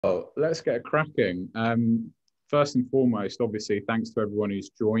Well, let's get cracking. First and foremost, obviously, thanks to everyone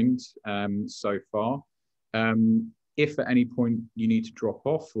who's joined so far. If at any point you need to drop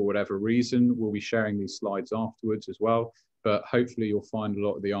off for whatever reason, we'll be sharing these slides afterwards as well. But hopefully you'll find a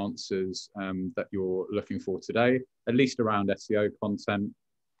lot of the answers that you're looking for today, at least around SEO content.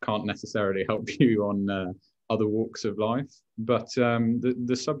 Can't necessarily help you on other walks of life. But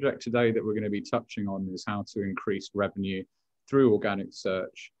the subject today that we're going to be touching on is how to increase revenue through organic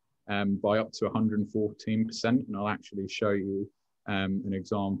search by up to 114%. And I'll actually show you an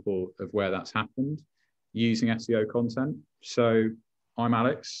example of where that's happened using SEO content. So I'm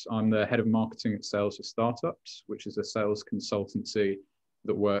Alex. I'm the head of marketing at Sales for Startups, which is a sales consultancy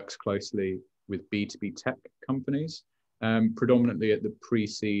that works closely with B2B tech companies, predominantly at the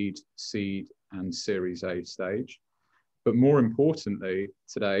pre-seed, seed, and Series A stage. But more importantly,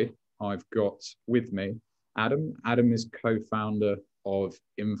 today, I've got with me Adam. Adam is co-founder of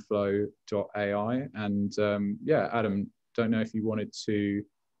inflo.Ai. And Adam, don't know if you wanted to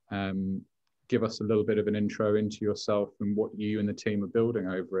give us a little bit of an intro into yourself and what you and the team are building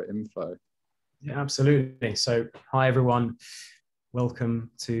over at Inflo. Yeah, absolutely. So hi, everyone.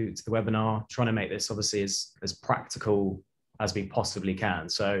 Welcome to the webinar. Trying to make this obviously as practical as we possibly can.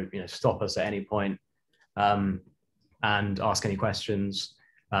 So, stop us at any point and ask any questions.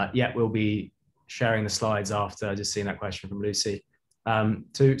 We'll be sharing the slides after. Just seeing that question from Lucy.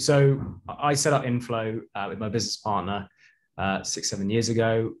 So I set up Inflo with my business partner 6-7 years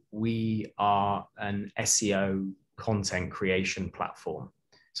ago. We are an SEO content creation platform.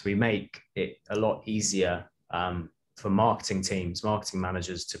 So we make it a lot easier for marketing teams, marketing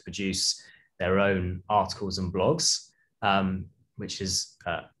managers to produce their own articles and blogs, which is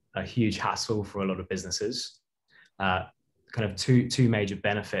a huge hassle for a lot of businesses. Kind of two major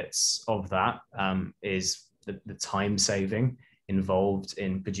benefits of that is the time saving involved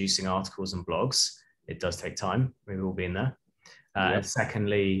in producing articles and blogs. It does take time. We've all been there. And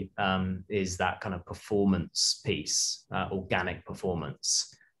secondly, is that kind of performance piece, organic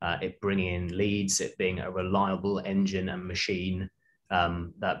performance. It bringing in leads, it being a reliable engine and machine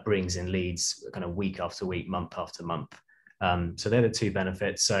that brings in leads kind of week after week, month after month. So they're the two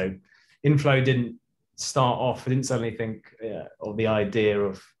benefits. So Inflo didn't start off, I didn't suddenly think of the idea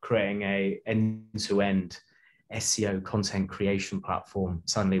of creating a end-to-end SEO content creation platform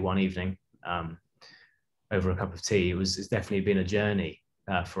suddenly one evening over a cup of tea. It's definitely been a journey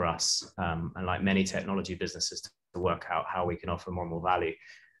for us, and like many technology businesses, to work out how we can offer more and more value.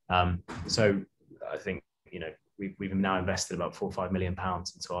 So I think we've now invested about £4 or £5 million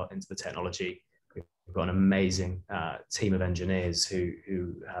into the technology. We've got an amazing team of engineers who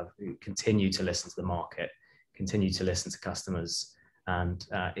continue to listen to the market, continue to listen to customers, and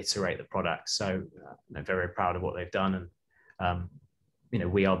iterate the product. So I'm very proud of what they've done. And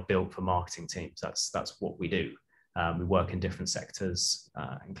we are built for marketing teams. That's what we do. We work in different sectors,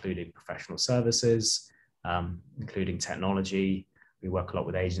 including professional services, including technology. We work a lot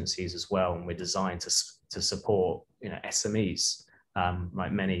with agencies as well, and we're designed to support SMEs,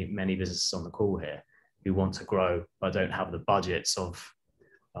 like many businesses on the call here, who want to grow but don't have the budgets of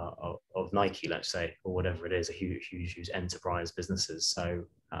Nike, let's say, or whatever it is, a huge enterprise businesses. So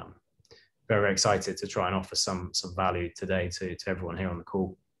very excited to try and offer some value today to everyone here on the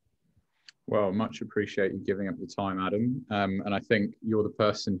call. Well, much appreciate you giving up the time, Adam. And I think you're the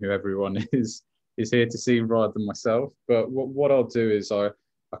person who everyone is here to see rather than myself. But what I'll do is I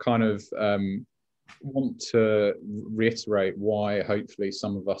kind of want to reiterate why hopefully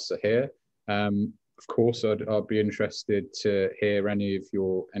some of us are here. Of course, I'd be interested to hear any of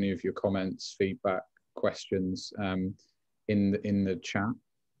your comments, feedback, questions in the chat.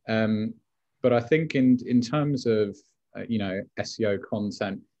 But I think in terms of SEO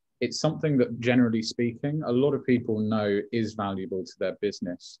content, it's something that, generally speaking, a lot of people know is valuable to their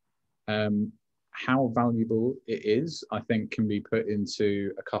business. How valuable it is, I think, can be put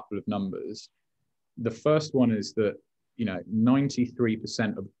into a couple of numbers. The first one is that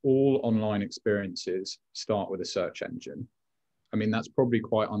 93% of all online experiences start with a search engine. I mean, that's probably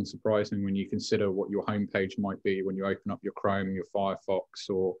quite unsurprising when you consider what your homepage might be when you open up your Chrome, your Firefox,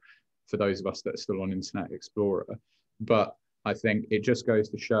 or for those of us that are still on Internet Explorer. But I think it just goes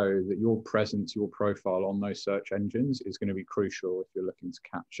to show that your presence, your profile on those search engines is going to be crucial if you're looking to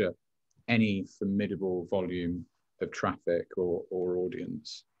capture any formidable volume of traffic or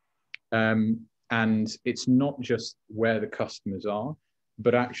audience. And it's not just where the customers are,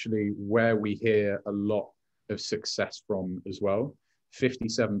 but actually where we hear a lot of success from as well.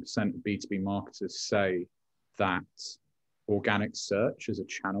 57% of B2B marketers say that organic search as a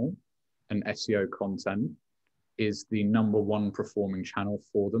channel and SEO content is the #1 performing channel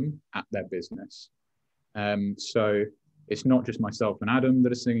for them at their business. So it's not just myself and Adam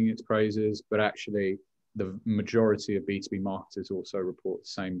that are singing its praises, but actually the majority of B2B marketers also report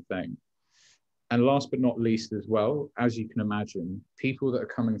the same thing. And last but not least as well, as you can imagine, people that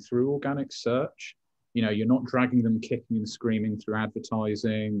are coming through organic search, you're not dragging them kicking and screaming through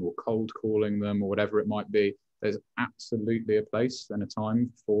advertising or cold calling them or whatever it might be. There's absolutely a place and a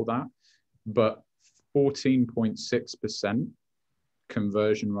time for that. But 14.6%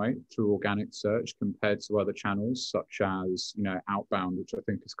 conversion rate through organic search compared to other channels such as outbound, which I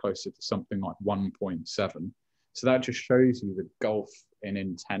think is closer to something like 1.7. So that just shows you the gulf in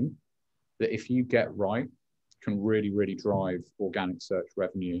intent that if you get right can really, really drive organic search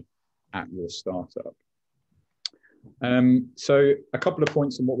revenue at your startup. So a couple of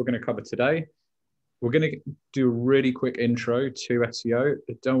points on what we're going to cover today. We're going to do a really quick intro to SEO.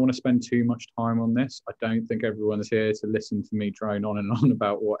 I don't want to spend too much time on this. I don't think everyone's here to listen to me drone on and on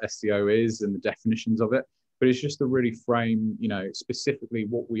about what SEO is and the definitions of it, but it's just to really frame, specifically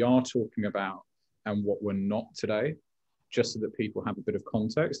what we are talking about and what we're not today, just so that people have a bit of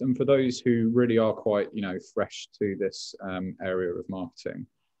context. And for those who really are quite, fresh to this area of marketing.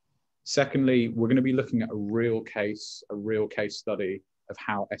 Secondly, we're going to be looking at a real case study of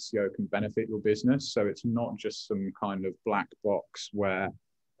how SEO can benefit your business. So it's not just some kind of black box where,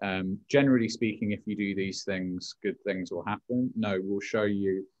 generally speaking, if you do these things, good things will happen. No, we'll show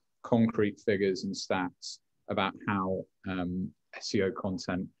you concrete figures and stats about how SEO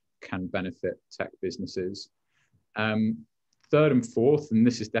content can benefit tech businesses. Third and fourth, and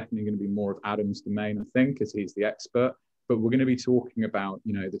this is definitely going to be more of Adam's domain, I think, as he's the expert, but we're going to be talking about,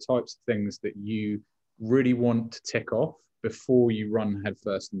 the types of things that you really want to tick off before you run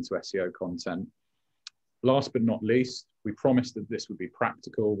headfirst into SEO content. Last but not least, we promised that this would be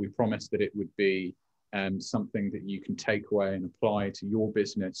practical. We promised that it would be something that you can take away and apply to your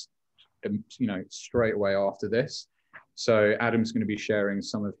business, straight away after this. So Adam's going to be sharing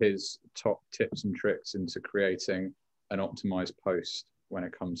some of his top tips and tricks into creating an optimized post when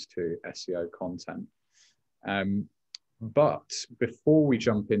it comes to SEO content. But before we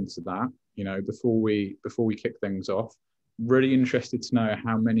jump into that, before we kick things off, really interested to know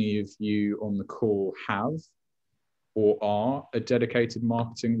how many of you on the call have or are a dedicated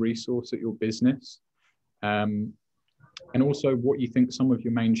marketing resource at your business, and also what you think some of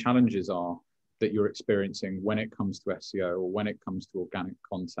your main challenges are that you're experiencing when it comes to SEO or when it comes to organic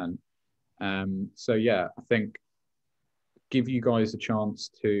content. So yeah, I think give you guys a chance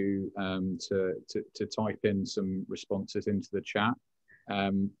to type in some responses into the chat.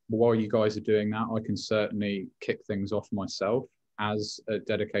 While you guys are doing that, I can certainly kick things off myself as a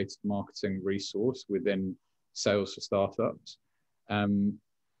dedicated marketing resource within sales for startups.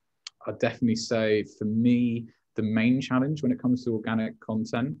 I'd definitely say for me, the main challenge when it comes to organic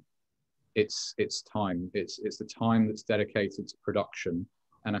content, it's time. It's the time that's dedicated to production.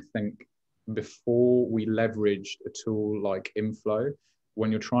 And I think before we leveraged a tool like Inflo,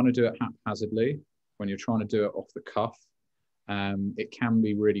 when you're trying to do it haphazardly, when you're trying to do it off the cuff, it can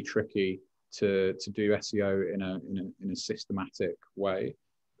be really tricky to do SEO in a systematic way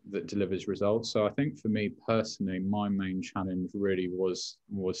that delivers results. So I think for me personally, my main challenge really was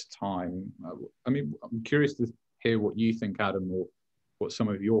time. I'm curious to hear what you think, Adam, or what some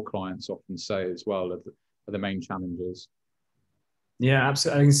of your clients often say as well are the main challenges. Yeah,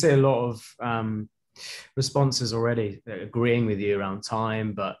 absolutely. I can see a lot of responses already agreeing with you around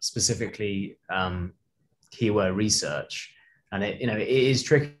time, but specifically keyword research. And it is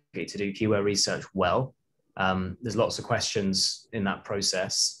tricky to do keyword research well. There's lots of questions in that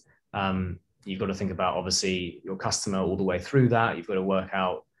process. You've got to think about, obviously, your customer all the way through that. You've got to work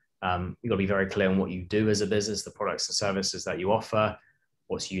out, you've got to be very clear on what you do as a business, the products and services that you offer,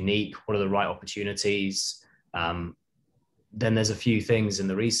 what's unique, what are the right opportunities. Then there's a few things in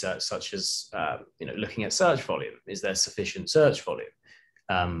the research, such as looking at search volume. Is there sufficient search volume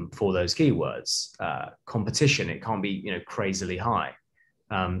for those keywords? Competition, it can't be crazily high.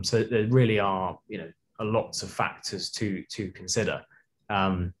 So there really are a lots of factors to consider.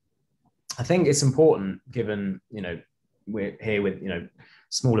 I think it's important, given we're here with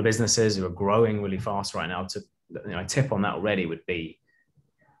smaller businesses who are growing really fast right now, to a tip on that already would be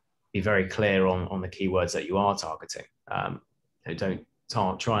very clear on the keywords that you are targeting. Don't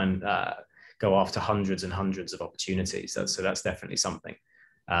try and go after hundreds and hundreds of opportunities. So that's definitely something.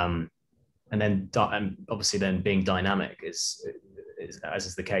 And obviously then being dynamic is as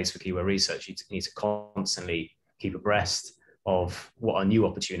is the case for keyword research. You need to constantly keep abreast of what are new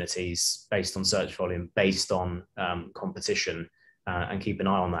opportunities based on search volume, based on competition, and keep an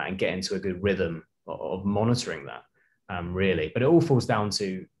eye on that and get into a good rhythm of monitoring that, really. But it all falls down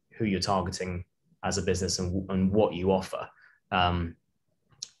to who you're targeting as a business and what you offer.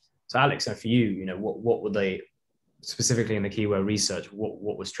 So Alex, so for you, you know, what were they specifically in the keyword research?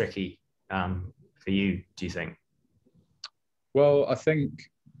 What was tricky for you, do you think? Well, I think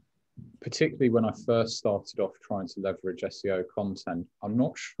particularly when I first started off trying to leverage SEO content, I'm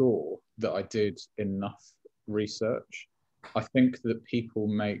not sure that I did enough research. I think that people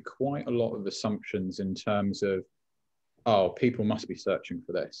make quite a lot of assumptions in terms of, oh, people must be searching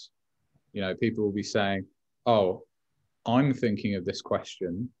for this. You know, people will be saying, oh, I'm thinking of this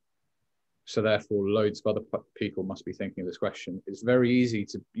question, so therefore loads of other people must be thinking of this question. It's very easy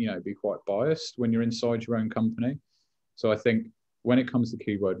to, you know, be quite biased when you're inside your own company. So I think when it comes to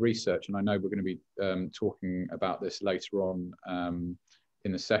keyword research, and I know we're going to be talking about this later on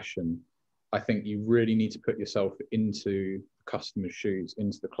in the session, I think you really need to put yourself into the customer's shoes,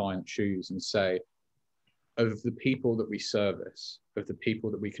 into the client's shoes, and say, of the people that we service, of the people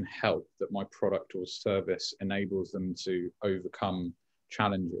that we can help, that my product or service enables them to overcome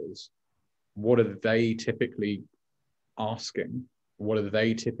challenges, what are they typically asking? What are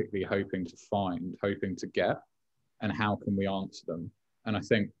they typically hoping to find, hoping to get? And how can we answer them? And I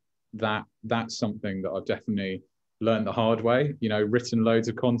think that that's something that I've definitely learned the hard way, you know, written loads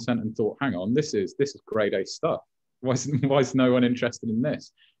of content and thought, hang on, this is grade A stuff. Why is no one interested in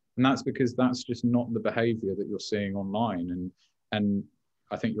this? And that's because that's just not the behavior that you're seeing online. And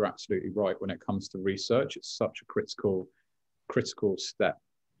I think you're absolutely right when it comes to research. It's such a critical step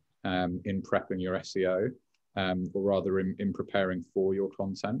in prepping your SEO, or rather in preparing for your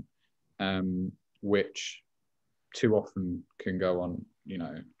content, which too often can go on, you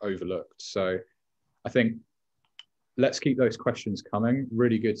know, overlooked. So I think let's keep those questions coming.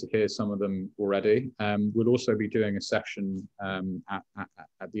 Really good to hear some of them already. We'll also be doing a session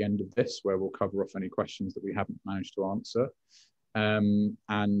at the end of this where we'll cover off any questions that we haven't managed to answer. And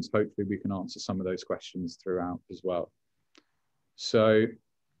hopefully we can answer some of those questions throughout as well. So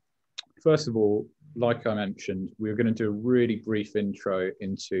first of all, like I mentioned, we're going to do a really brief intro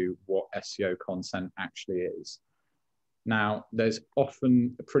into what SEO content actually is. Now, there's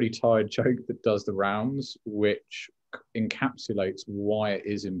often a pretty tired joke that does the rounds, which encapsulates why it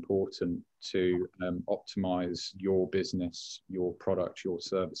is important to optimize your business, your product, your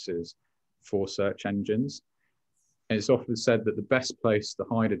services for search engines. And it's often said that the best place to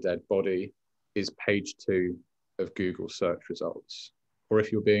hide a dead body is page 2 of Google search results, or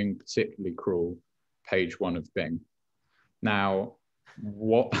if you're being particularly cruel, page 1 of Bing. Now,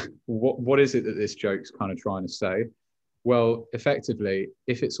 what is it that this joke's kind of trying to say? Well, effectively,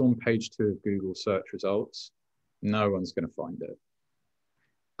 if it's on page 2 of Google search results, no one's going to find it.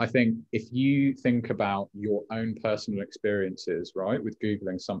 I think if you think about your own personal experiences, right, with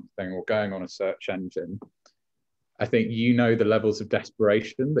Googling something or going on a search engine, I think you know the levels of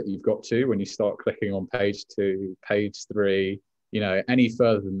desperation that you've got to when you start clicking on page 2, page 3, you know, any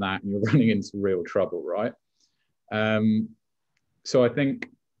further than that, and you're running into real trouble, right? So I think,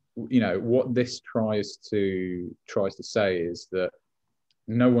 you know, what this tries to say is that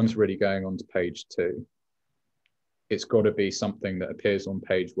no one's really going on to page 2. It's got to be something that appears on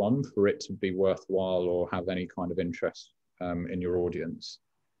page 1 for it to be worthwhile or have any kind of interest in your audience.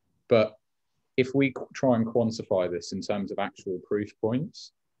 But if we try and quantify this in terms of actual proof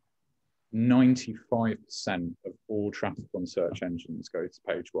points, 95% of all traffic on search engines go to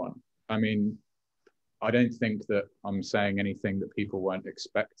page 1. I mean, I don't think that I'm saying anything that people weren't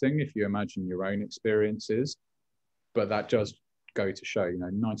expecting if you imagine your own experiences, but that does go to show, you know,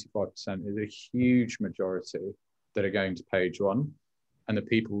 95% is a huge majority that are going to page 1. And the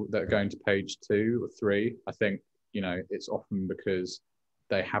people that are going to page 2 or 3, I think, you know, it's often because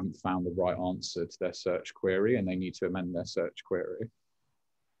they haven't found the right answer to their search query and they need to amend their search query.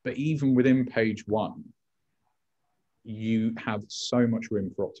 But even within page 1, you have so much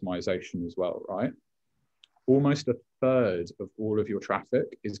room for optimization as well, right? Almost a third of all of your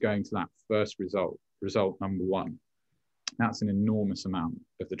traffic is going to that first result number 1. That's an enormous amount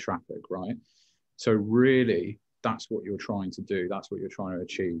of the traffic, right? So really, that's what you're trying to do. That's what you're trying to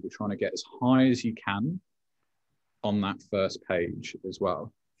achieve. You're trying to get as high as you can on that first page as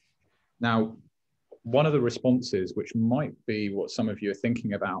well. Now, one of the responses, which might be what some of you are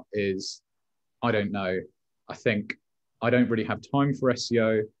thinking about, is, I don't know, I think I don't really have time for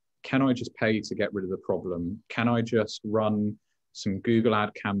SEO. Can I just pay to get rid of the problem? Can I just run some Google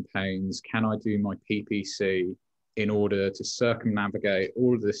ad campaigns? Can I do my PPC in order to circumnavigate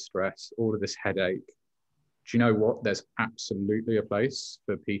all of this stress, all of this headache? Do you know what? There's absolutely a place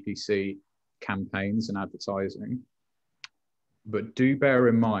for PPC campaigns and advertising. But do bear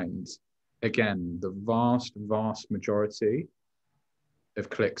in mind again, the vast majority of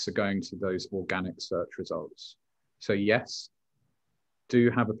clicks are going to those organic search results. So yes, do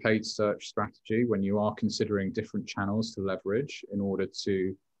have a paid search strategy when you are considering different channels to leverage in order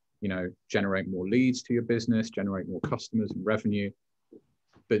to, generate more leads to your business, generate more customers and revenue.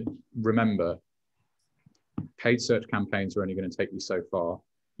 But remember, paid search campaigns are only going to take you so far.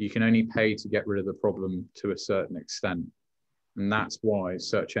 You can only pay to get rid of the problem to a certain extent. And that's why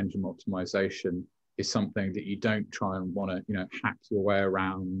search engine optimization is something that you don't try and want to, hack your way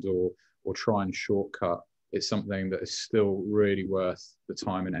around or try and shortcut. It's something that is still really worth the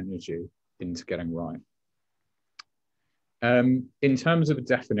time and energy into getting right. In terms of a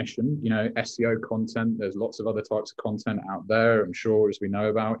definition, SEO content, there's lots of other types of content out there, I'm sure, as we know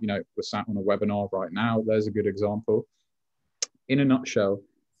about. We're sat on a webinar right now. There's a good example. In a nutshell,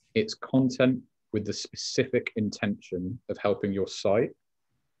 it's content with the specific intention of helping your site,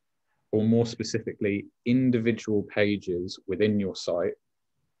 or more specifically, individual pages within your site,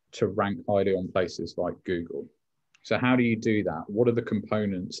 to rank highly on places like Google. So how do you do that? What are the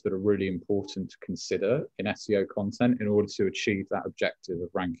components that are really important to consider in SEO content in order to achieve that objective of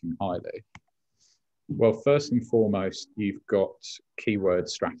ranking highly? Well, first and foremost, you've got keyword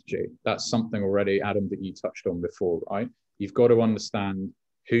strategy. That's something already, Adam, that you touched on before, right? You've got to understand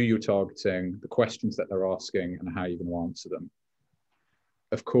who you're targeting, the questions that they're asking, and how you're going to answer them.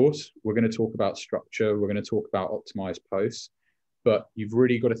 Of course, we're going to talk about structure. We're going to talk about optimized posts, but you've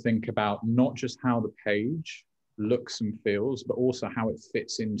really got to think about not just how the page looks and feels, but also how it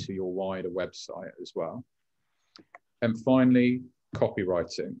fits into your wider website as well. And finally,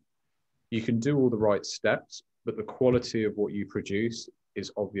 copywriting. You can do all the right steps, but the quality of what you produce is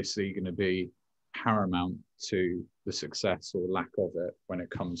obviously going to be paramount to the success or lack of it when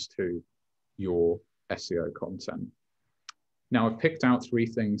it comes to your SEO content. Now, I've picked out 3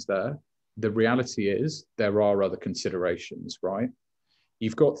 things there. The reality is there are other considerations, right?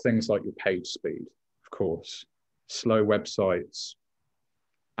 You've got things like your page speed, of course. Slow websites,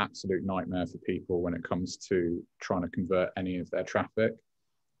 absolute nightmare for people when it comes to trying to convert any of their traffic.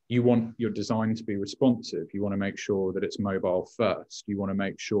 You want your design to be responsive. You want to make sure that it's mobile first. You want to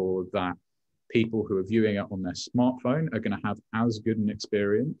make sure that people who are viewing it on their smartphone are going to have as good an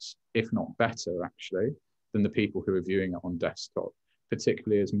experience, if not better actually, than the people who are viewing it on desktop,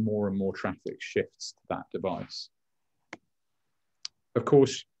 particularly as more and more traffic shifts to that device. Of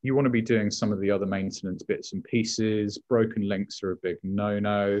course, you want to be doing some of the other maintenance bits and pieces. Broken links are a big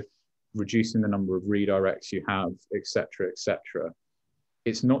no-no, reducing the number of redirects you have, etc., etc.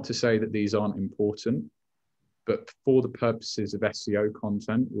 It's not to say that these aren't important, but for the purposes of SEO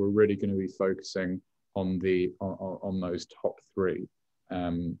content, we're really going to be focusing on those top 3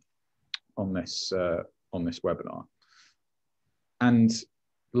 on this webinar. And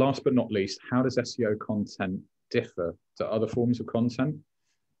last but not least, how does SEO content differ to other forms of content?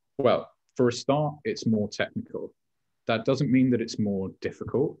 Well, for a start, it's more technical. That doesn't mean that it's more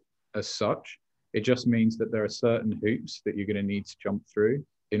difficult as such. It just means that there are certain hoops that you're going to need to jump through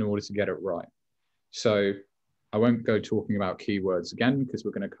in order to get it right. So I won't go talking about keywords again, because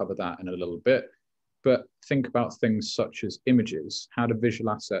we're going to cover that in a little bit, but think about things such as images. How do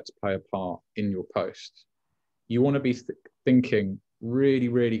visual assets play a part in your posts? You want to be thinking really,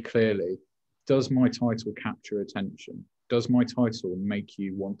 really clearly, does my title capture attention? Does my title make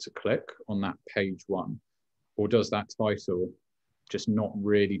you want to click on that page 1? Or does that title just not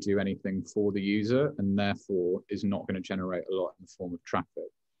really do anything for the user and therefore is not going to generate a lot in the form of traffic?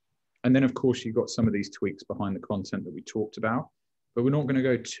 And then, of course, you've got some of these tweaks behind the content that we talked about, but we're not going to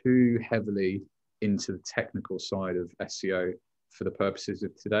go too heavily into the technical side of SEO for the purposes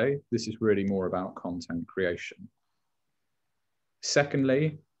of today. This is really more about content creation.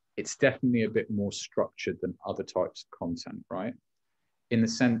 Secondly, it's definitely a bit more structured than other types of content, right? In the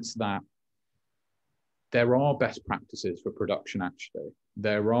sense that there are best practices for production, actually.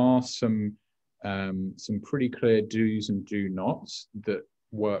 There are some pretty clear do's and do nots that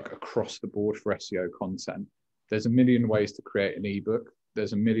work across the board for SEO content. There's a million ways to create an ebook.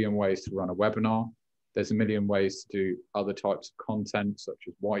 There's a million ways to run a webinar. There's a million ways to do other types of content, such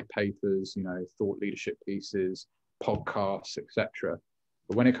as white papers, thought leadership pieces, podcasts, etc.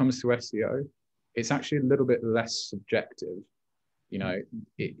 But when it comes to SEO, it's actually a little bit less subjective.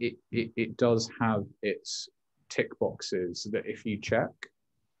 It does have its tick boxes that if you check,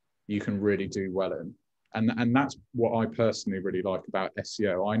 you can really do well in. And that's what I personally really like about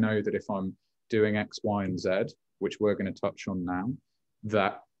SEO. I know that if I'm doing X, Y, and Z, which we're going to touch on now,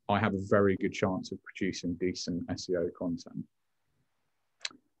 that I have a very good chance of producing decent SEO content.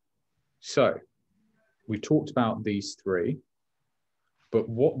 So we talked about these 3. but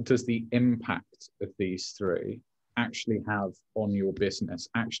what does the impact of these three actually have on your business,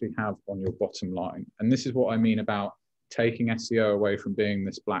 actually have on your bottom line? And this is what I mean about taking SEO away from being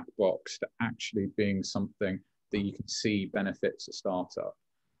this black box to actually being something that you can see benefits a startup.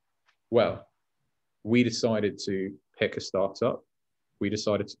 Well, we decided to pick a startup. We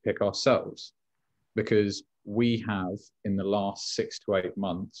decided to pick ourselves because we have, in the last 6 to 8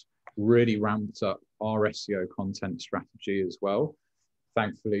 months, really ramped up our SEO content strategy as well.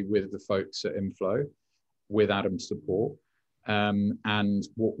 Thankfully, with the folks at Inflo, with Adam's support. And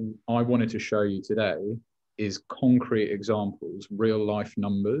what I wanted to show you today is concrete examples, real life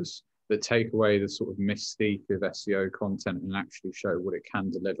numbers that take away the sort of mystique of SEO content and actually show what it can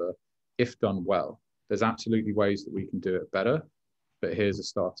deliver if done well. There's absolutely ways that we can do it better, but here's a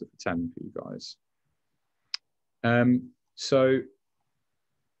starter for 10 for you guys. So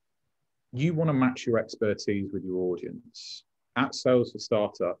you want to match your expertise with your audience. At Sales for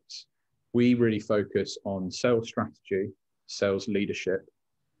Startups, we really focus on sales strategy, sales leadership,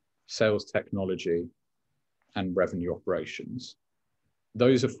 sales technology, and revenue operations.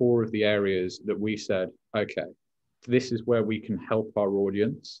 Those are 4 of the areas that we said, okay, this is where we can help our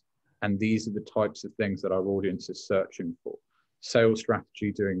audience. And these are the types of things that our audience is searching for. Sales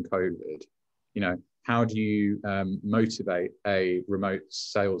strategy during COVID. You know, how do you motivate a remote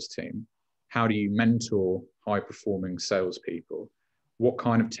sales team? How do you mentor high-performing salespeople? What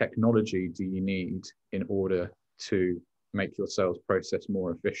kind of technology do you need in order to make your sales process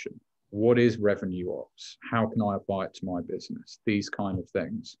more efficient? What is revenue ops? How can I apply it to my business? These kind of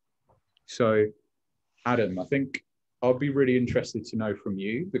things. So, Adam, I think I'll be really interested to know from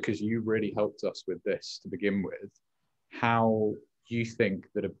you, because you really helped us with this to begin with, how you think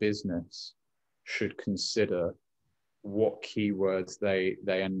that a business should consider what keywords they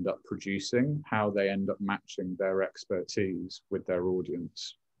end up producing, how they end up matching their expertise with their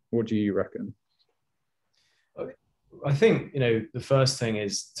audience. What do you reckon? I think, the first thing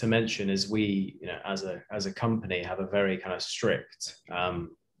is to mention is we, as a company, have a very kind of strict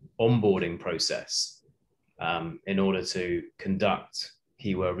onboarding process in order to conduct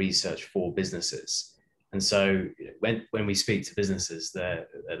keyword research for businesses. And so when we speak to businesses, they're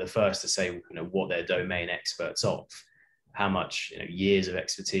the first to say, what they're domain experts of, how much years of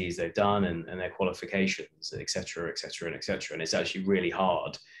expertise they've done and their qualifications, et cetera, et cetera, and et cetera. And it's actually really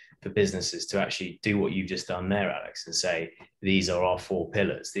hard for businesses to actually do what you've just done there, Alex, and say, these are our 4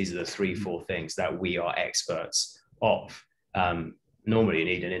 pillars. These are the 3-4 things that we are experts of. Normally you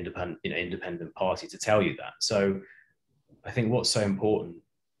need an independent party to tell you that. So I think what's so important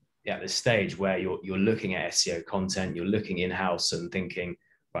at this stage where you're looking at SEO content, you're looking in-house and thinking,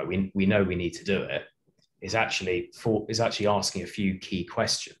 right, we know we need to do it, is actually asking a few key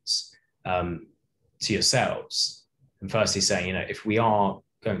questions to yourselves. And firstly saying, if we are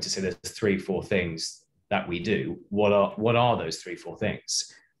going to say there's 3-4 things that we do, what are those 3-4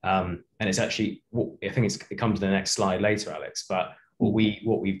 things? And it's actually, I think it comes to the next slide later, Alex, but what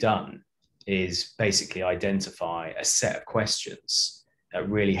we've done is basically identify a set of questions that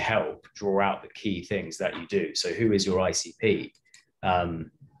really help draw out the key things that you do. So who is your ICP?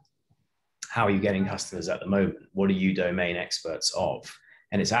 How are you getting customers at the moment? What are you domain experts of?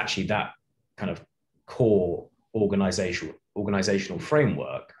 And it's actually that kind of core organizational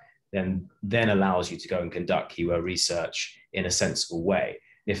framework then allows you to go and conduct keyword research in a sensible way.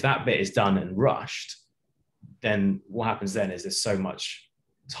 If that bit is done and rushed, then what happens then is there's so much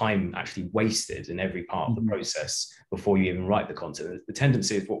time actually wasted in every part of the process before you even write the content. The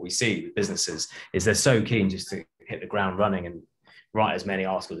tendency of what we see with businesses is they're so keen just to hit the ground running and write as many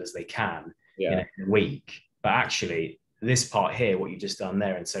articles as they can in a week. But actually, this part here, what you've just done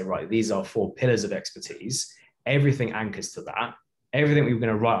there, and say, right, these are 4 pillars of expertise. Everything anchors to that. Everything we're going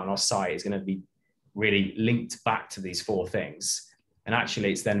to write on our site is going to be really linked back to these 4 things. And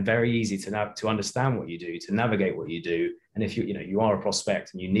actually, it's then very easy to understand what you do, to navigate what you do. And if you are a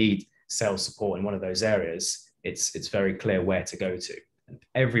prospect and you need sales support in one of those areas, it's very clear where to go to. And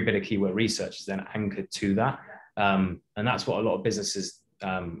every bit of keyword research is then anchored to that. And that's what a lot of businesses,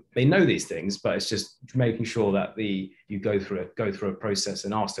 they know these things, but it's just making sure that you go through a process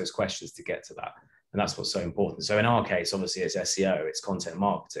and ask those questions to get to that. And that's what's so important. So in our case, obviously it's SEO, it's content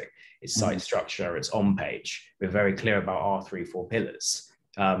marketing, it's site structure, it's on page. We're very clear about our 3-4 pillars.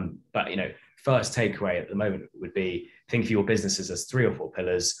 But first takeaway at the moment would be, think of your businesses as 3 or 4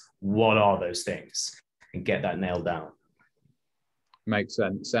 pillars. What are those things? And get that nailed down. Makes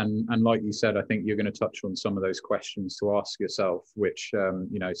sense. And like you said, I think you're going to touch on some of those questions to ask yourself, which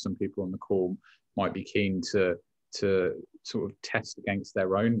some people on the call might be keen to sort of test against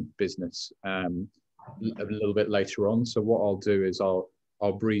their own business a little bit later on. So what I'll do is I'll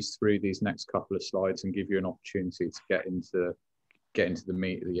I'll breeze through these next couple of slides and give you an opportunity to get into the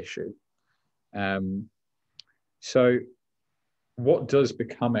meat of the issue. So what does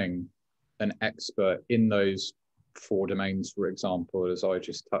becoming an expert in those 4 domains, for example, as I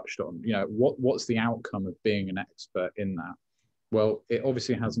just touched on, what's the outcome of being an expert in that? Well, it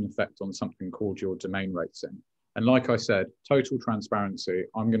obviously has an effect on something called your domain rating. And like I said, total transparency,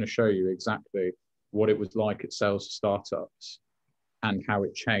 I'm going to show you exactly what it was like at Sales for Startups and how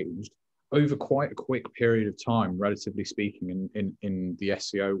it changed over quite a quick period of time, relatively speaking, in the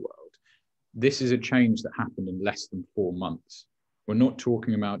SEO world. This is a change that happened in less than 4 months. We're not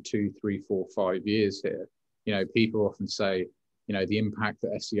talking about 2, 3, 4, 5 years here. People often say, the impact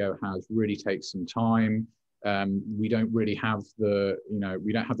that SEO has really takes some time. We don't really have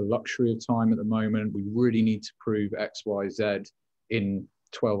we don't have the luxury of time at the moment. We really need to prove X, Y, Z in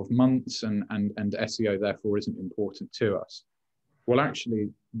 12 months, and SEO therefore isn't important to us. Well, actually,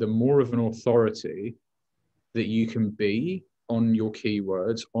 the more of an authority that you can be on your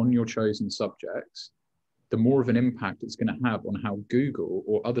keywords, on your chosen subjects, the more of an impact it's going to have on how Google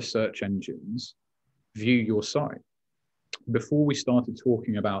or other search engines view your site. Before we started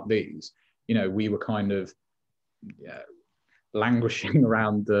talking about these, we were kind of languishing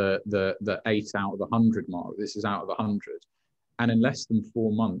around the 8 out of 100 mark. This is out of 100. And in less than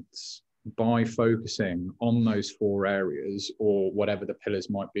 4 months, by focusing on those 4 areas or whatever the pillars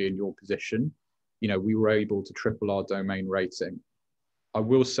might be in your position, we were able to triple our domain rating. I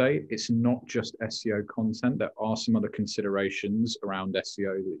will say it's not just SEO content. There are some other considerations around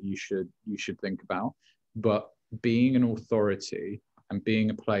SEO that you should think about, but being an authority and being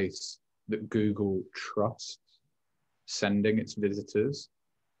a place that Google trusts sending its visitors,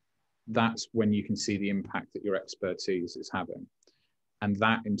 that's when you can see the impact that your expertise is having. And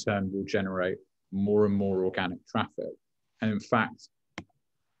that in turn will generate more and more organic traffic. And in fact,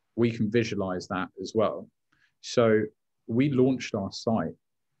 we can visualize that as well. So we launched our site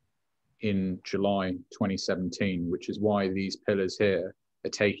in July 2017, which is why these pillars here are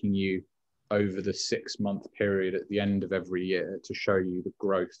taking you over the 6-month period at the end of every year to show you the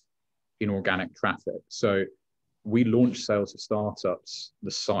growth in organic traffic. So we launched Sales for Startups,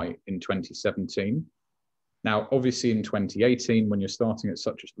 the site, in 2017. Now, obviously in 2018, when you're starting at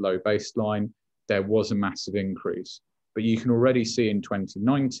such a low baseline, there was a massive increase. But you can already see in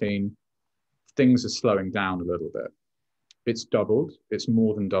 2019, things are slowing down a little bit. It's doubled, it's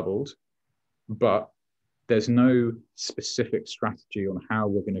more than doubled, but there's no specific strategy on how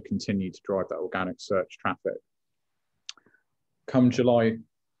we're going to continue to drive that organic search traffic. Come July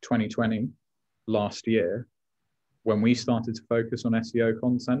 2020, last year, when we started to focus on SEO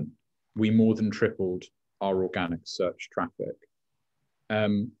content, we more than tripled our organic search traffic.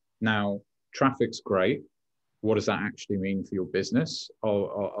 Now, traffic's great. What does that actually mean for your business?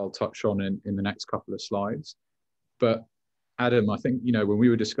 I'll touch on in the next couple of slides. But Adam, I think, when we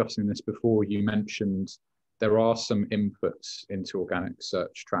were discussing this before, you mentioned there are some inputs into organic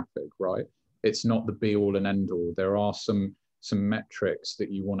search traffic, right? It's not the be all and end all. There are some metrics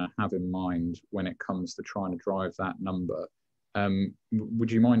that you want to have in mind when it comes to trying to drive that number.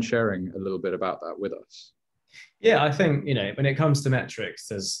 Would you mind sharing a little bit about that with us? Yeah, I think, when it comes to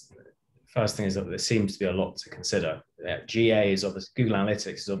metrics, first thing is that there seems to be a lot to consider. GA is obviously, Google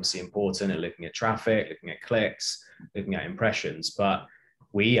Analytics is obviously important in looking at traffic, looking at clicks, looking at impressions. But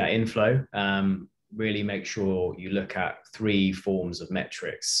we at Inflo really make sure you look at 3 forms of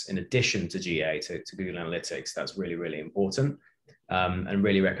metrics in addition to GA, to Google Analytics. That's really, really important. And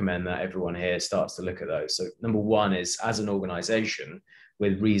really recommend that everyone here starts to look at those. So number 1 is, as an organization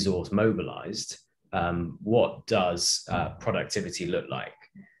with resource mobilized, what does productivity look like?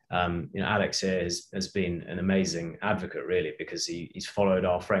 Alex here has been an amazing advocate, really, because he's followed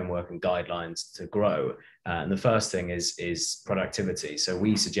our framework and guidelines to grow. And the first thing is productivity. So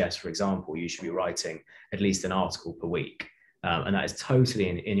we suggest, for example, you should be writing at least an article per week. And that is totally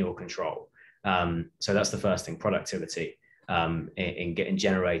in your control. So that's the first thing, productivity, in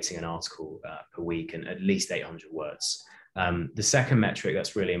generating an article per week and at least 800 words. The second metric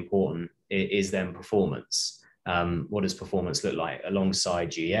that's really important is then performance. What does performance look like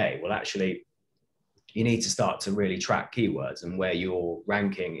alongside GA? Well, actually, you need to start to really track keywords and where you're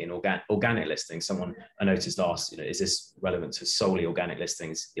ranking in organic listings. Someone I noticed asked, is this relevant to solely organic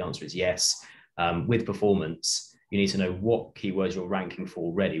listings? The answer is yes. With performance, you need to know what keywords you're ranking for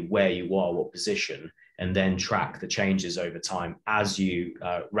already, where you are, what position, and then track the changes over time as you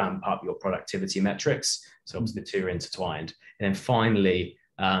ramp up your productivity metrics. So obviously the 2 are intertwined. And then finally,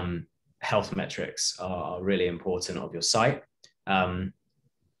 health metrics are really important of your site.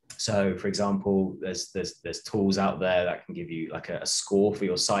 So, for example, there's tools out there that can give you like a score for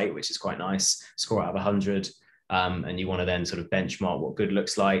your site, which is quite nice, score out of 100. And you want to then sort of benchmark what good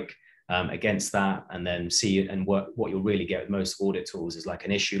looks like against that, and then see and work. What you'll really get with most audit tools is like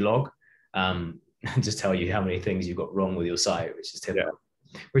an issue log, just tell you how many things you've got wrong with your site, which is typical.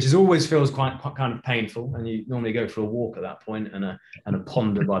 Yeah. Which is always feels quite kind of painful, and you normally go for a walk at that point and a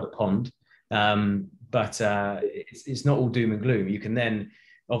ponder by the pond. But it's not all doom and gloom. You can then,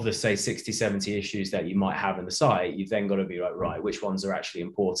 of the say 60, 70 issues that you might have in the site, you've then got to be like, right, which ones are actually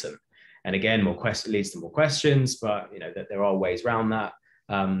important? And again, more question leads to more questions, but you know that there are ways around that.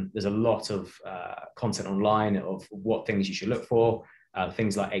 There's a lot of content online of what things you should look for.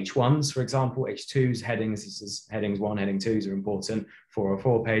 Things like H1s, for example, H2s, headings. This is headings 1, heading 2s are important.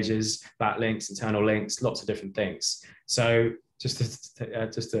 404 pages, backlinks, internal links, lots of different things. So just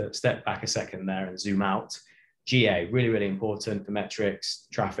to step back a second there and zoom out. GA, really, really important for metrics,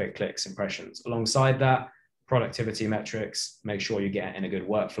 traffic, clicks, impressions. Alongside that, productivity metrics, make sure you get in a good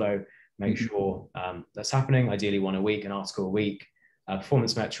workflow, make sure that's happening, ideally 1 a week, an article a week.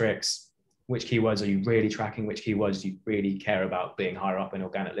 Performance metrics, which keywords are you really tracking, which keywords do you really care about being higher up in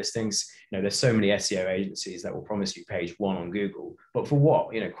organic listings? You know, there's so many SEO agencies that will promise you page 1 on Google, but for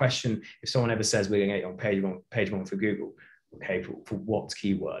what? You know, question, if someone ever says we're going to get on page one for Google, okay, for what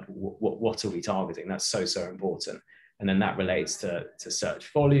keyword? What are we targeting? That's so important. And then that relates to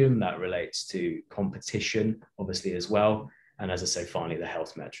search volume, that relates to competition, obviously, as well. And as I say, finally, the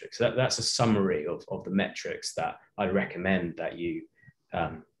health metrics. That's a summary of the metrics that I recommend that you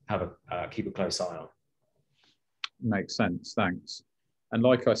keep a close eye on. Makes sense, thanks. And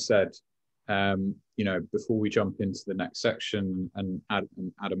like I said, you know, before we jump into the next section, and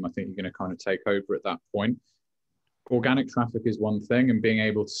Adam, I think you're going to kind of take over at that point. Organic traffic is one thing, and being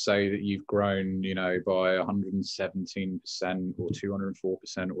able to say that you've grown, you know, by 117% or 204%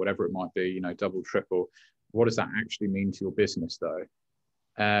 or whatever it might be, you know, double, triple. What does that actually mean to your business, though?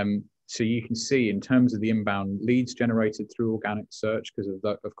 So you can see in terms of the inbound leads generated through organic search, because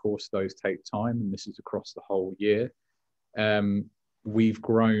of course those take time, and this is across the whole year. We've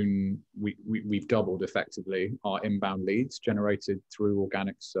grown, we've doubled effectively our inbound leads generated through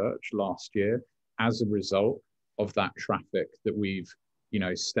organic search last year as a result of that traffic that we've, you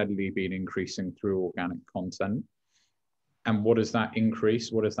know, steadily been increasing through organic content. And what does that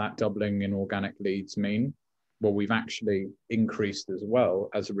increase? What does that doubling in organic leads mean? Well, we've actually increased as well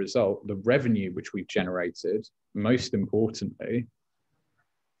as a result the revenue which we've generated, most importantly,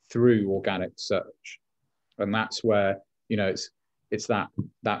 through organic search. And that's where, you know, it's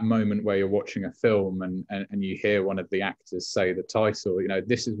that moment where you're watching a film and you hear one of the actors say the title, you know,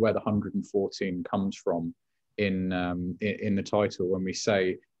 this is where the 114 comes from in the title, when we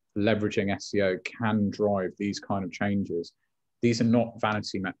say leveraging SEO can drive these kind of changes. These are not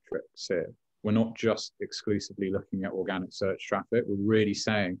vanity metrics here. We're not just exclusively looking at organic search traffic. We're really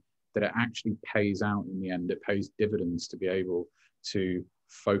saying that it actually pays out in the end. It pays dividends to be able to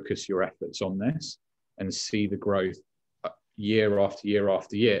focus your efforts on this and see the growth year after year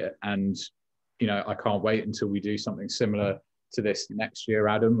after year. And, you know, I can't wait until we do something similar to this next year,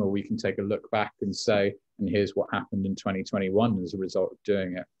 Adam, or we can take a look back and say, and here's what happened in 2021 as a result of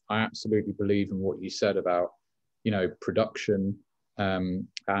doing it. I absolutely believe in what you said about, you know, production, and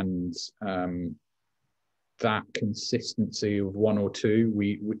that consistency of 1 or 2.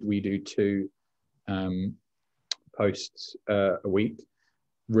 We do 2 posts a week,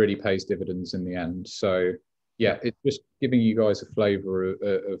 really pays dividends in the end. So yeah, it's just giving you guys a flavor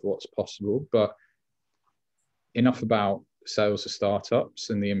of what's possible. But enough about sales of startups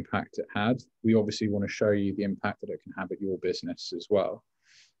and the impact it had. We obviously want to show you the impact that it can have at your business as well.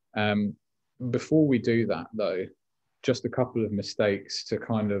 Before we do that, though, just a couple of mistakes to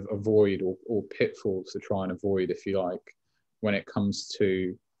kind of avoid, or pitfalls to try and avoid, if you like, when it comes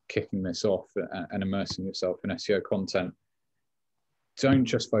to kicking this off and immersing yourself in SEO content. Don't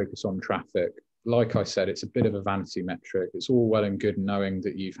just focus on traffic. Like I said, it's a bit of a vanity metric. It's all well and good knowing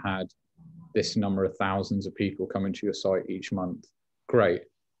that you've had this number of thousands of people coming to your site each month. Great.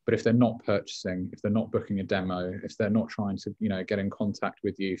 But if they're not purchasing, if they're not booking a demo, if they're not trying to, you know, get in contact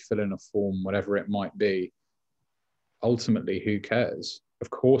with you, fill in a form, whatever it might be, ultimately, who cares? Of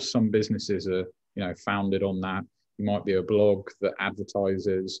course, some businesses are, you know, founded on that. You might be a blog that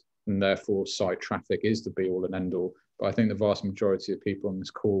advertises, and therefore site traffic is the be all and end all. But I think the vast majority of people on this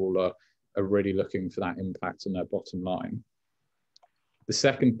call are really looking for that impact on their bottom line. The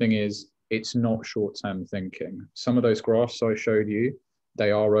second thing is, it's not short-term thinking. Some of those graphs I showed you, they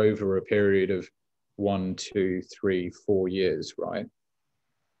are over a period of 1, 2, 3, 4 years, right?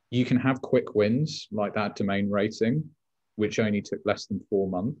 You can have quick wins like that domain rating which only took less than 4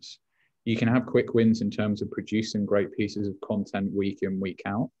 months. You can have quick wins in terms of producing great pieces of content week in, week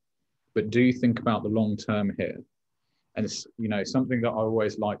out, but do think about the long term here. And it's, you know, something that I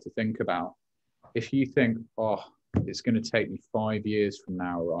always like to think about. If you think, oh, it's going to take me 5 years from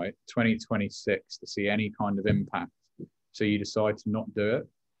now, right, 2026, to see any kind of impact, so you decide to not do it,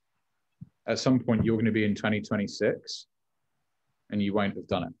 at some point you're going to be in 2026 and you won't have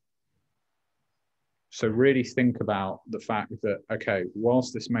done it. So really think about the fact that, okay,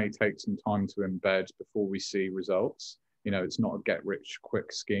 whilst this may take some time to embed before we see results, you know, it's not a get rich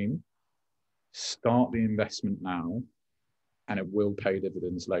quick scheme. Start the investment now and it will pay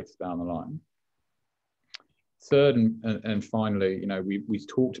dividends later down the line. Third and finally, you know, we've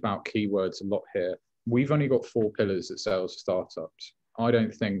talked about keywords a lot here. We've only got 4 pillars at Sales Startups. I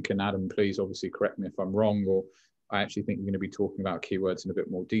don't think, and Adam, please obviously correct me if I'm wrong, or I actually think you're going to be talking about keywords in a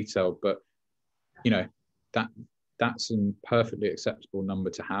bit more detail, but you know, that's a perfectly acceptable number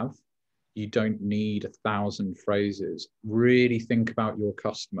to have. You don't need 1,000 phrases. Really think about your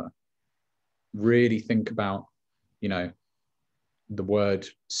customer. Really think about, you know, the word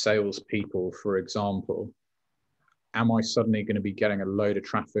salespeople, for example. Am I suddenly going to be getting a load of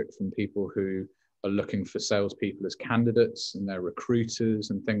traffic from people who are looking for salespeople as candidates and they're recruiters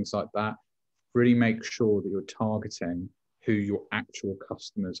and things like that? Really make sure that you're targeting who your actual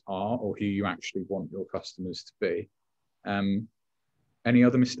customers are, or who you actually want your customers to be. Any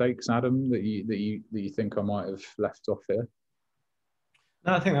other mistakes, Adam, that you think I might have left off here?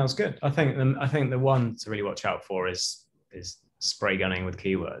 No, I think that was good. I think the one to really watch out for is spray gunning with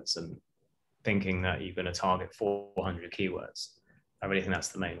keywords and thinking that you're going to target 400 keywords. I really think that's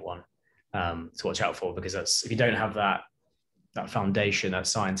the main one to watch out for, because that's, if you don't have that foundation, that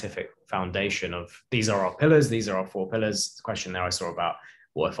scientific foundation of these are our pillars, these are our 4 pillars. The question there I saw about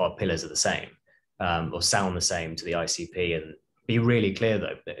what if our pillars are the same or sound the same to the ICP, and be really clear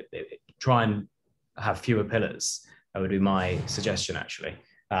though, try and have fewer pillars. That would be my suggestion actually.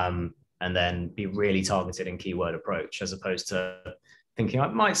 And then be really targeted in keyword approach, as opposed to thinking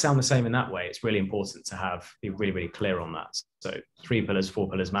it might sound the same in that way. It's really important to be really, really clear on that. So 3 pillars, 4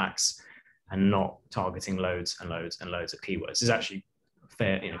 pillars max, and not targeting loads and loads and loads of keywords is actually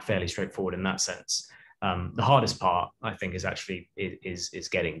fairly straightforward in that sense. The hardest part, I think, is actually is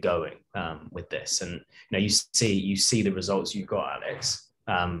getting going with this. And you know, you see the results you've got, Alex.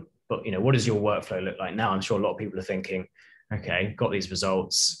 But you know, what does your workflow look like now? I'm sure a lot of people are thinking, okay, got these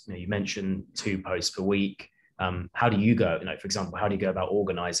results. You know, you mentioned 2 posts per week. How do you go? You know, for example, how do you go about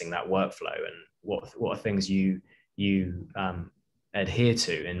organizing that workflow, and what are things you adhere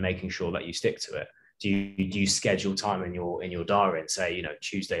to in making sure that you stick to it? Do you schedule time in your diary and say, you know,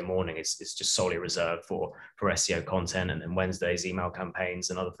 Tuesday morning it's just solely reserved for SEO content, and then Wednesdays email campaigns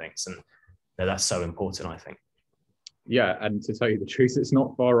and other things? And you know, that's so important, I think. Yeah, and to tell you the truth, it's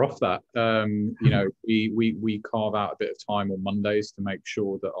not far off that. You know, we carve out a bit of time on Mondays to make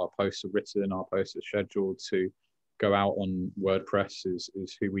sure that our posts are written, our posts are scheduled to go out on WordPress is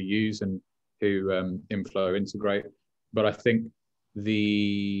who we use and who Inflo integrate. But I think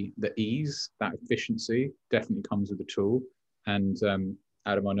the ease, that efficiency definitely comes with the tool. And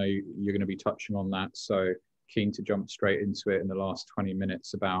Adam, I know you're going to be touching on that, so keen to jump straight into it in the last 20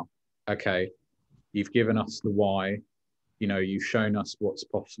 minutes about, okay, you've given us the why, you know, you've shown us what's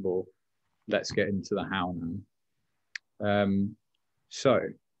possible. Let's get into the how now. So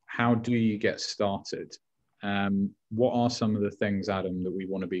how do you get started? What are some of the things, Adam, that we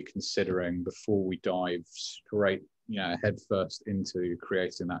want to be considering before we dive straight, you know, head first into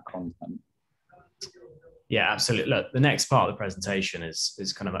creating that content? Yeah, absolutely. Look, the next part of the presentation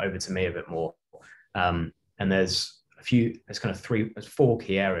is kind of over to me a bit more. And there's kind of 4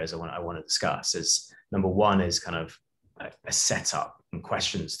 key areas I want to discuss. Is number 1 is kind of a setup and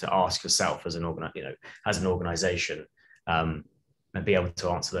questions to ask yourself as an organization, and be able to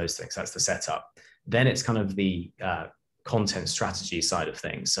answer those things. That's the setup. Then it's kind of the content strategy side of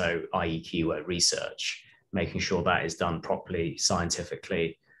things. So, i.e., keyword research, making sure that is done properly,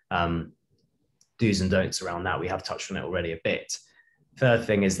 scientifically. Do's and don'ts around that. We have touched on it already a bit. Third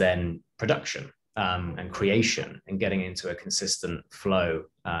thing is then production. And creation, and getting into a consistent flow,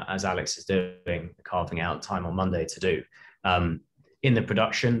 as Alex is doing, carving out time on Monday to do. In the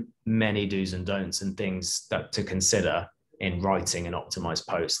production, many do's and don'ts and things that to consider in writing an optimized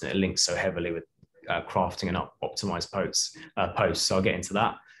post, and it links so heavily with crafting an optimized posts. So I'll get into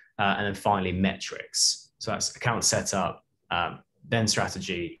that. And then finally, metrics. So that's account setup, then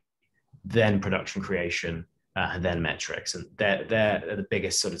strategy, then production creation, and then metrics. And they're the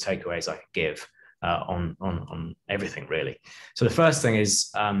biggest sort of takeaways I could give on everything, really. So the first thing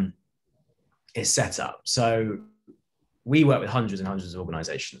is setup. So we work with hundreds and hundreds of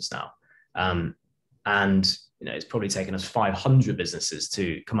organizations now. And it's probably taken us 500 businesses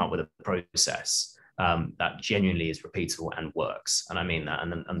to come up with a process that genuinely is repeatable and works. And I mean that.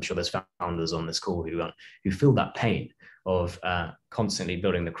 And I'm sure there's founders on this call who feel that pain of constantly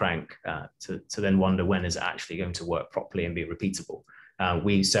building the crank to then wonder when is it actually going to work properly and be repeatable.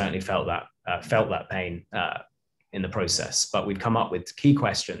 We certainly felt that pain in the process, but we've come up with key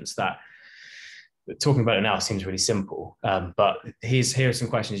questions that, talking about it now seems really simple, but here are some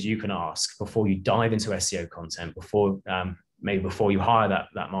questions you can ask before you dive into SEO content, maybe before you hire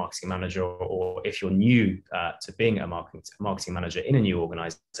that marketing manager, or if you're new to being a marketing manager in a new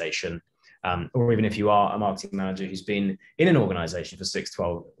organization, or even if you are a marketing manager who's been in an organization for 6,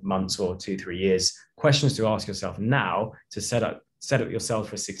 12 months or 2, 3 years, questions to ask yourself now to set up yourself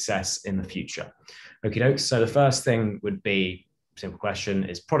for success in the future. Okie doke. So the first thing would be, simple question,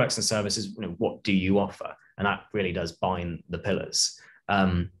 is products and services. What do you offer? And that really does bind the pillars.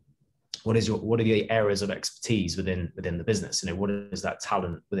 What are the areas of expertise within the business? What is that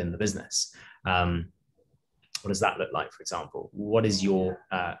talent within the business? What does that look like, for example? What is your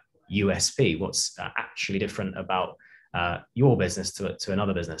USP? What's actually different about your business to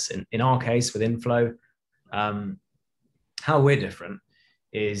another business? In our case, with Inflo, how we're different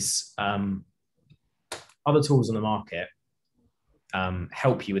is other tools on the market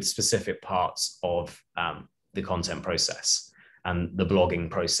help you with specific parts of the content process and the blogging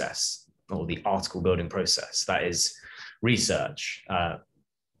process or the article building process. That is research,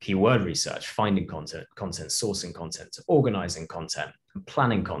 keyword research, finding content, sourcing content, organizing content,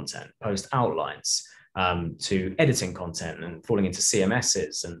 planning content, post outlines, to editing content and falling into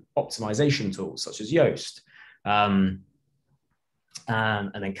CMSs and optimization tools such as Yoast.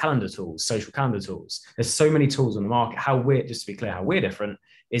 And then calendar tools, social calendar tools. There's so many tools on the market. Just to be clear, how we're different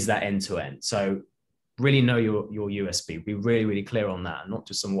is that end to end. So really know your USP. Be really, really clear on that, and not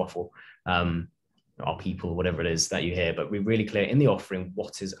just some waffle, our people, whatever it is that you hear, but be really clear in the offering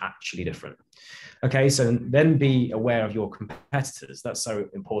what is actually different. Okay, so then be aware of your competitors. That's so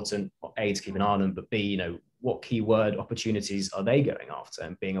important. A, to keep an eye on them, but B, what keyword opportunities are they going after,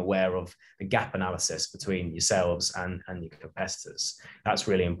 and being aware of the gap analysis between yourselves and your competitors. That's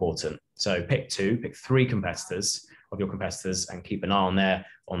really important. So pick 3 competitors of your competitors and keep an eye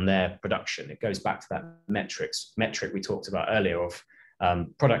on their production. It goes back to that metric we talked about earlier of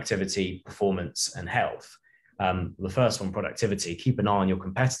productivity, performance, and health. The first one, productivity, keep an eye on your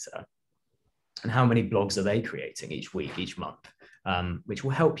competitor and how many blogs are they creating each week, each month, which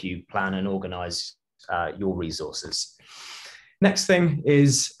will help you plan and organize your resources. Next thing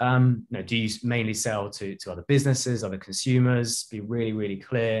is, do you mainly sell to other businesses, other consumers? Be really, really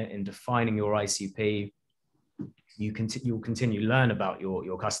clear in defining your ICP. You'll continue to learn about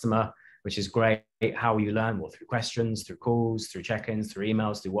your customer, which is great. How will you learn? Well, through questions, through calls, through check-ins, through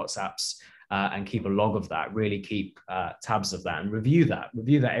emails, through WhatsApps, and keep a log of that. Really keep tabs of that and review that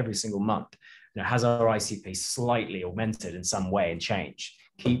every single month. Has our ICP slightly augmented in some way and changed?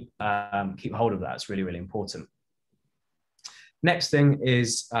 Keep hold of that. It's really, really important. Next thing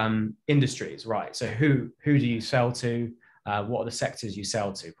is industries, right? So who do you sell to? What are the sectors you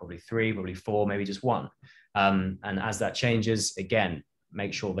sell to? Probably 3, probably 4, maybe just 1. And as that changes, again,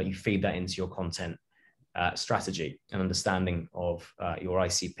 make sure that you feed that into your content strategy and understanding of your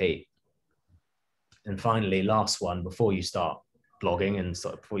ICP. And finally, last one, before you start blogging and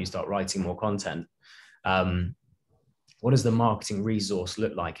before you start writing more content, what does the marketing resource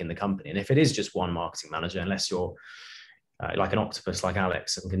look like in the company? And if it is just one marketing manager, unless you're like an octopus like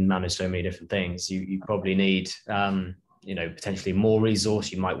Alex and can manage so many different things, you probably need potentially more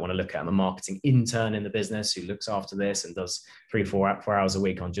resource. You might want to look at a marketing intern in the business who looks after this and does 3-4 hours a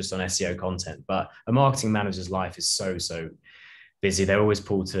week on SEO content. But a marketing manager's life is so busy. They're always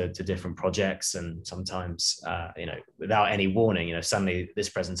pulled to different projects, and sometimes without any warning, suddenly this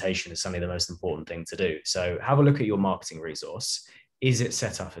presentation is suddenly the most important thing to do. So have a look at your marketing resource. Is it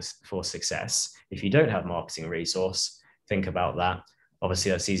set up for success? If you don't have marketing resource, think about that. Obviously,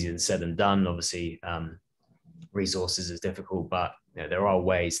 that's easier said than done. Obviously, resources is difficult, but there are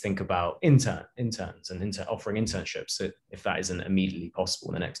ways. Think about interns and offering internships if that isn't immediately possible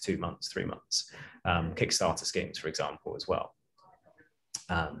in the next 2 months, 3 months. Kickstarter schemes, for example, as well.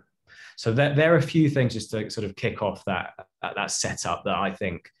 So there are a few things just to sort of kick off that setup that I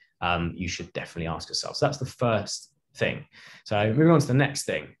think you should definitely ask yourself. So that's the first thing. So moving on to the next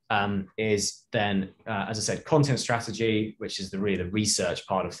thing is then, as I said, content strategy, which is really the research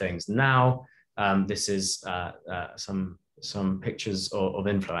part of things. Now, this is some pictures of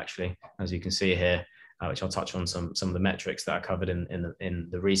Inflo, actually, as you can see here, which I'll touch on some of the metrics that are covered in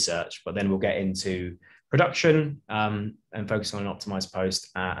the research. But then we'll get into production, and focusing on an optimized post,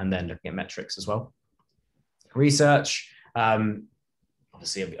 and then looking at metrics as well. Research,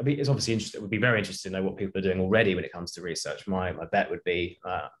 obviously, it's obviously interesting. It would be very interesting to know what people are doing already when it comes to research. My bet would be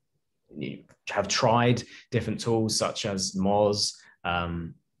you have tried different tools such as Moz,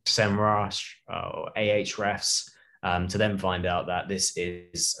 SEMrush, or Ahrefs, to then find out that this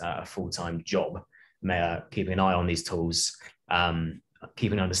is a full-time job. Keeping an eye on these tools,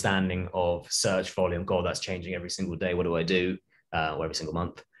 keeping an understanding of search volume. God, that's changing every single day. What do I do? Or every single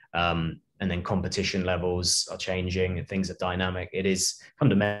month. And then competition levels are changing and things are dynamic. It is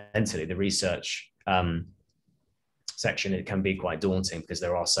fundamentally the research section. It can be quite daunting because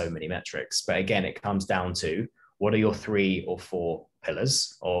there are so many metrics. But again, it comes down to what are your 3 or 4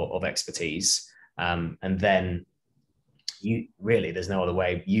 pillars of expertise, and then there's no other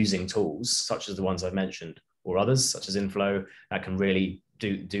way using tools such as the ones I've mentioned or others such as Inflo that can really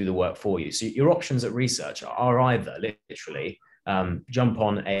do the work for you. So your options at research are either literally jump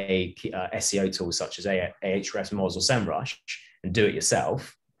on a SEO tool such as Ahrefs, Moz, or SEMrush and do it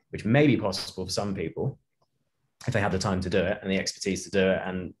yourself, which may be possible for some people if they have the time to do it and the expertise to do it,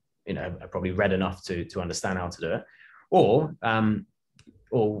 and are probably read enough to understand how to do it.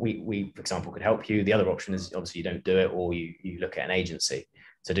 Or we, for example, could help you. The other option is obviously you don't do it, or you look at an agency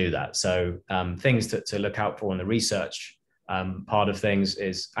to do that. So things to look out for in the research part of things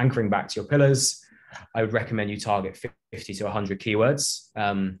is anchoring back to your pillars. I would recommend you target 50 to 100 keywords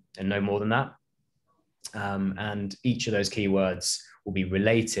and no more than that. And each of those keywords will be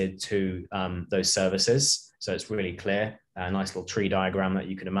related to those services. So it's really clear, a nice little tree diagram that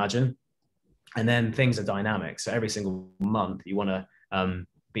you can imagine. And then things are dynamic. So every single month you want to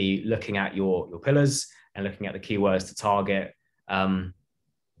be looking at your pillars and looking at the keywords to target and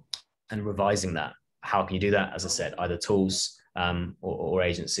revising that. How can you do that? As I said, either tools or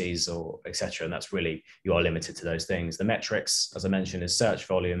agencies or etc. And that's really, you are limited to those things. The metrics, as I mentioned, is search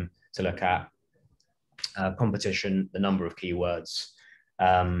volume to look at, competition, the number of keywords.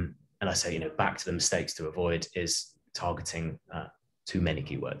 And I say, back to the mistakes to avoid is targeting too many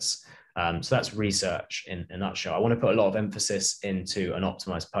keywords. So that's research in a nutshell. I want to put a lot of emphasis into an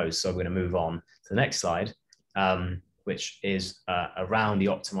optimized post. So I'm going to move on to the next slide, which is around the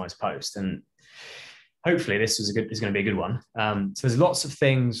optimized post. And hopefully this is going to be a good one. So there's lots of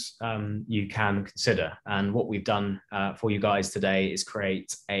things you can consider. And what we've done for you guys today is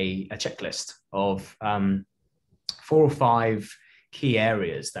create a checklist of 4 or 5 key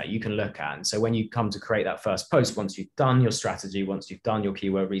areas that you can look at. And so when you come to create that first post, once you've done your strategy, once you've done your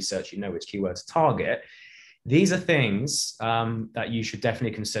keyword research, you know which keyword to target. These are things that you should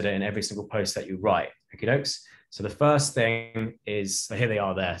definitely consider in every single post that you write. Okay, dokes. So the first thing is, so here they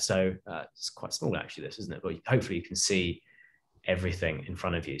are there. So it's quite small actually, this, isn't it? But hopefully you can see everything in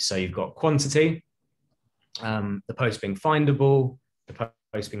front of you. So you've got quantity, the post being findable, the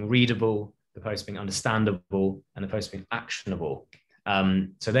post being readable, the post being understandable, and the post being actionable.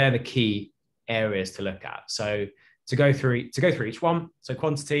 So they're the key areas to look at. So to go through each one. So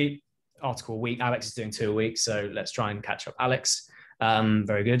quantity, article a week. Alex is doing 2 a week, so let's try and catch up, Alex.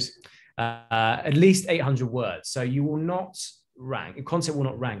 Very good. At least 800 words. So you will not rank. Content will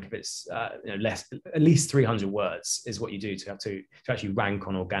not rank if it's less. At least 300 words is what you do to actually rank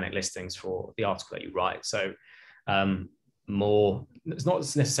on organic listings for the article that you write. So more, it's not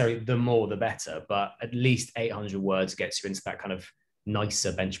necessarily the more the better, but at least 800 words gets you into that kind of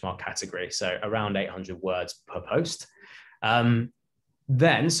nicer benchmark category. So around 800 words per post.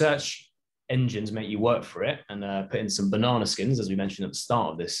 Then search engines make you work for it and put in some banana skins, as we mentioned at the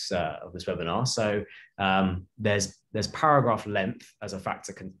start of this webinar. So there's paragraph length as a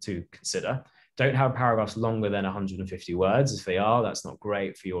factor to consider. Don't have paragraphs longer than 150 words. If they are, that's not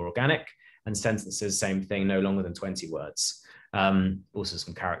great for your organic. And sentences, same thing, no longer than 20 words. Also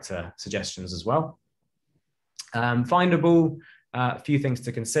some character suggestions as well. Findable, a few things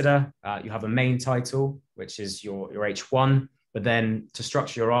to consider. You have a main title, which is your H1, but then to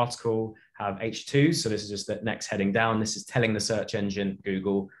structure your article, have H2. So this is just the next heading down. This is telling the search engine,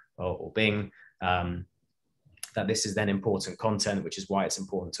 Google or Bing, that this is then important content, which is why it's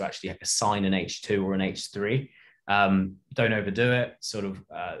important to actually assign an H2 or an H3. Don't overdo it. Sort of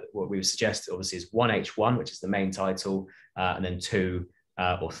what we would suggest obviously is 1 H1, which is the main title, and then 2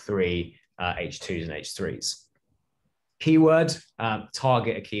 or 3 H2s and H3s. Keyword,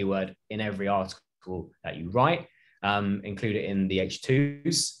 target a keyword in every article that you write, include it in the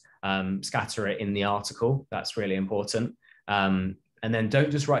H2s, scatter it in the article. That's really important. And then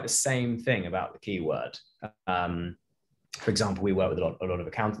don't just write the same thing about the keyword. For example, we work with a lot of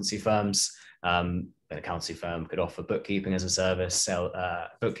accountancy firms. An accountancy firm could offer bookkeeping as a service, sell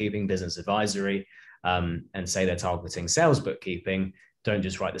bookkeeping, business advisory. and say they're targeting sales bookkeeping, don't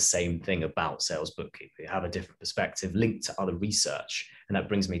just write the same thing about sales bookkeeping. Have a different perspective, link to other research. And that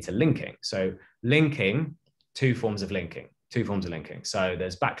brings me to linking. So linking, two forms of linking. So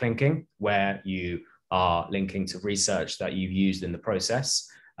there's backlinking, where you are linking to research that you've used in the process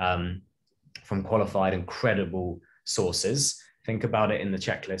from qualified and credible sources. Think about it in the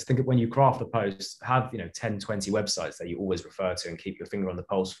checklist. Think of when you craft a post, have 10, 20 websites that you always refer to and keep your finger on the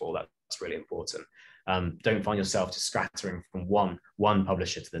pulse for. That's really important. Don't find yourself just scattering from one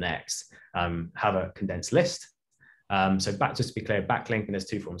publisher to the next. Have a condensed list. So just to be clear, backlinking, there's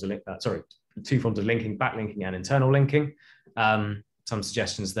two forms of linking, backlinking and internal linking. Some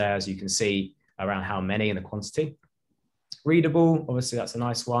suggestions there, as you can see, around how many and the quantity. Readable, obviously that's a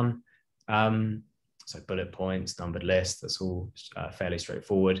nice one. So bullet points, numbered list, that's all fairly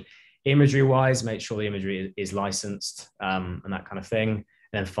straightforward. Imagery wise, make sure the imagery is licensed and that kind of thing. And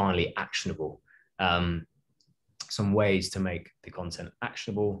then finally, actionable. Some ways to make the content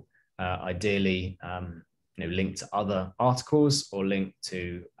actionable, ideally, link to other articles or link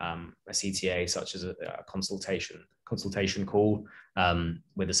to a CTA, such as a consultation call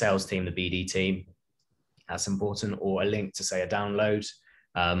with the sales team, the BD team. That's important, or a link to, say, a download,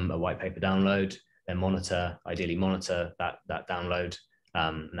 a white paper download, then ideally monitor that download.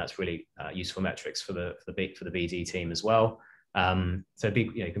 And that's really useful metrics for the BD team as well. So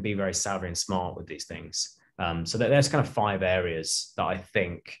you can be very savvy and smart with these things. So there's kind of 5 areas that I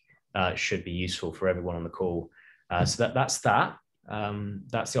think should be useful for everyone on the call. So that's the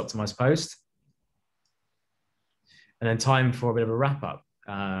optimized post. And then time for a bit of a wrap up.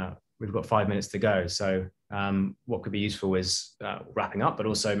 We've got 5 minutes to go. So what could be useful is wrapping up, but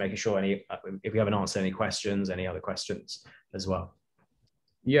also making sure if we haven't answered any questions, any other questions as well.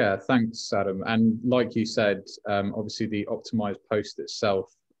 Yeah, thanks, Adam. And like you said, obviously the optimized post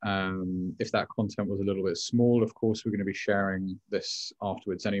itself, if that content was a little bit small, of course, we're going to be sharing this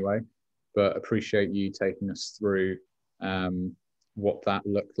afterwards anyway, but appreciate you taking us through what that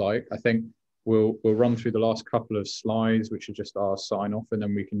looked like. I think we'll run through the last couple of slides, which are just our sign off, and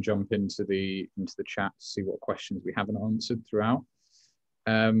then we can jump into the chat to see what questions we haven't answered throughout.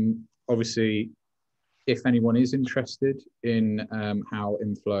 Obviously, if anyone is interested in how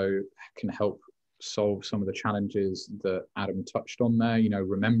Inflo can help solve some of the challenges that Adam touched on there,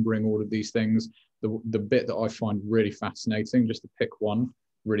 remembering all of these things, the bit that I find really fascinating, just to pick one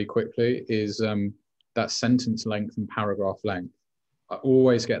really quickly, is that sentence length and paragraph length. I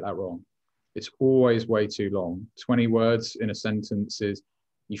always get that wrong. It's always way too long. 20 words in a sentence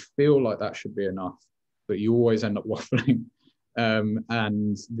you feel like that should be enough, but you always end up waffling.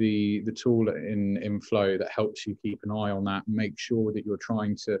 And the tool in Inflo that helps you keep an eye on that, make sure that you're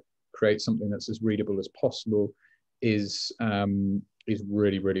trying to create something that's as readable as possible, is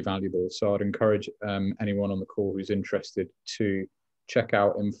really, really valuable. So I'd encourage anyone on the call who's interested to check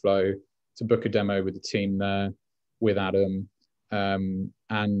out Inflo, to book a demo with the team there, with Adam.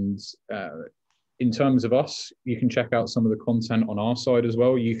 And in terms of us, you can check out some of the content on our side as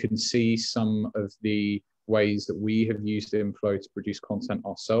well. You can see some of the ways that we have used Inflo to produce content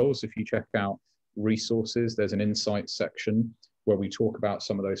ourselves. If you check out resources, there's an insights section where we talk about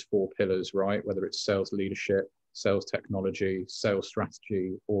some of those 4 pillars, right? Whether it's sales leadership, sales technology, sales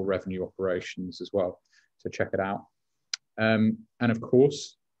strategy, or revenue operations as well. So check it out. And of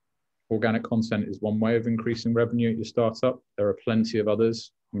course, organic content is one way of increasing revenue at your startup. There are plenty of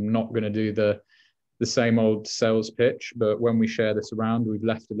others. I'm not going to do the same old sales pitch, but when we share this around, we've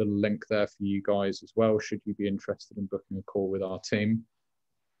left a little link there for you guys as well, should you be interested in booking a call with our team.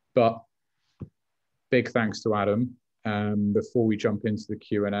 But big thanks to Adam. Before we jump into the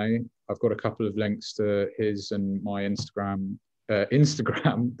Q&A, I've got a couple of links to his and my Instagram,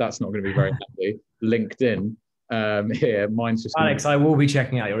 that's not going to be very handy, LinkedIn. Here, mine's just Alex, I will be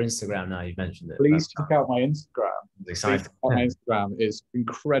checking out your Instagram now you've mentioned it. Please check out my Instagram. Exciting. My Instagram is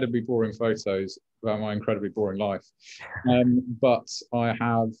incredibly boring photos about my incredibly boring life. But I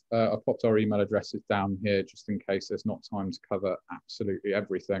have I popped our email addresses down here just in case there's not time to cover absolutely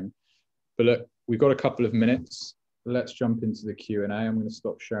everything. But look, we've got a couple of minutes. Let's jump into the Q&A. I'm going to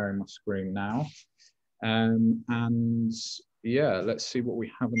stop sharing my screen now. And yeah, let's see what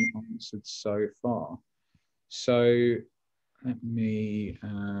we haven't answered so far. So let me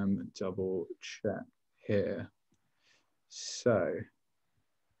double check here. So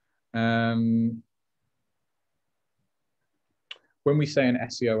when we say an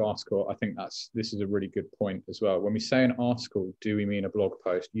SEO article, I think this is a really good point as well. When we say an article, do we mean a blog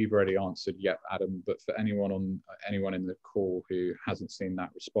post? You've already answered, yep, Adam. But for anyone in the call who hasn't seen that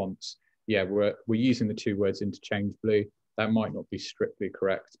response, yeah, we're using the 2 words interchangeably. That might not be strictly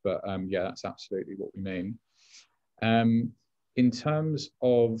correct, but yeah, that's absolutely what we mean. In terms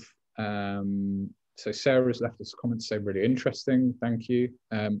of, so Sarah's left us a comment to say really interesting, thank you.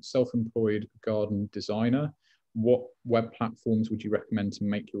 Self-employed garden designer. What web platforms would you recommend to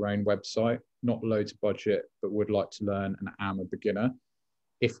make your own website? Not loads of budget, but would like to learn and am a beginner.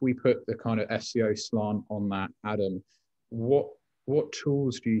 If we put the kind of SEO slant on that, Adam, what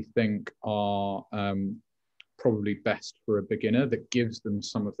tools do you think are probably best for a beginner that gives them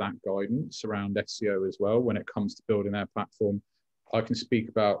some of that guidance around SEO as well when it comes to building their platform? I can speak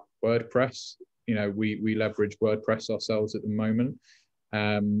about WordPress. You know, we leverage WordPress ourselves at the moment.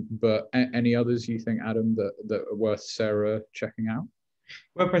 But any others you think, Adam, that are worth Sarah checking out?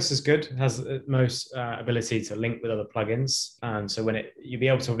 WordPress is good. It has the most ability to link with other plugins. And so you'll be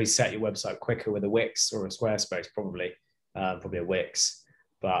able to probably set your website quicker with a Wix or a Squarespace, probably a Wix,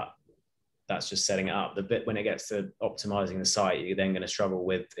 but that's just setting it up. The bit when it gets to optimizing the site, you're then going to struggle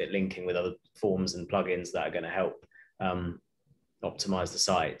with it linking with other forms and plugins that are going to help optimize the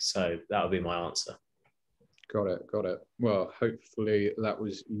site. So that would be my answer. Got it. Well, hopefully that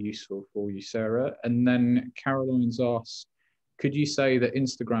was useful for you, Sarah. And then Caroline's asked, could you say that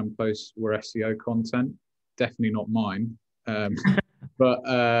Instagram posts were SEO content? Definitely not mine. But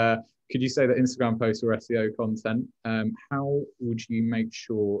could you say that Instagram posts were SEO content? How would you make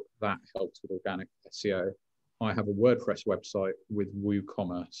sure that helps with organic SEO? I have a WordPress website with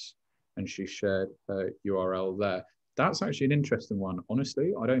WooCommerce, and she shared her URL there. That's actually an interesting one.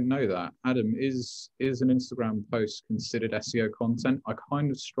 Honestly, I don't know that. Adam, is an Instagram post considered SEO content? I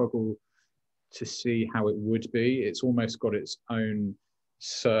kind of struggle to see how it would be. It's almost got its own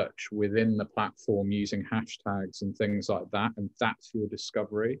search within the platform using hashtags and things like that, and that's your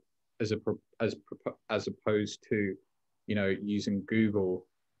discovery as opposed to, you know, using Google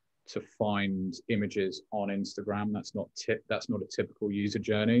to find images on Instagram. That's not a typical user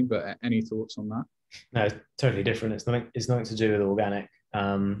journey. But any thoughts on that? No, it's totally different. It's nothing to do with organic.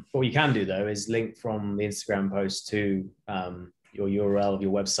 What you can do though is link from the Instagram post to your URL of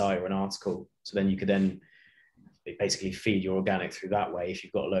your website or an article. So then you could then basically feed your organic through that way if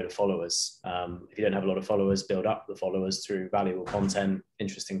you've got a load of followers. If you don't have a lot of followers, build up the followers through valuable content,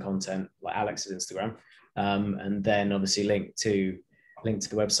 interesting content like Alex's Instagram, and then obviously link to the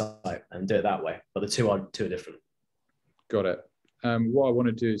website and do it that way. But the two are different. Got it. What I want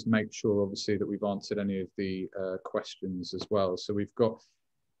to do is make sure, obviously, that we've answered any of the questions as well. So we've got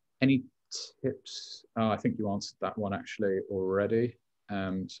any tips. I think you answered that one actually already.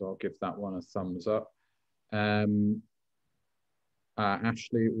 So I'll give that one a thumbs up.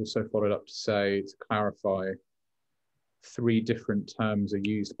 Ashley also followed up to say, to clarify, 3 different terms are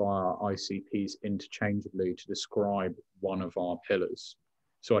used by our ICPs interchangeably to describe one of our pillars.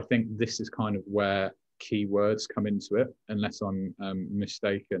 So I think this is kind of where keywords come into it, unless I'm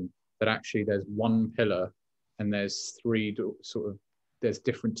mistaken, that actually there's one pillar and there's 3 there's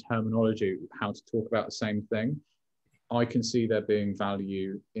different terminology, how to talk about the same thing. I can see there being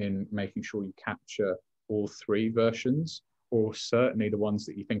value in making sure you capture all 3 versions, or certainly the ones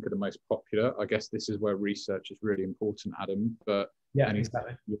that you think are the most popular. I guess this is where research is really important, Adam, but yeah,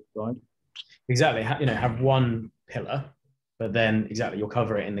 exactly. Exactly. Have one pillar, but then exactly you'll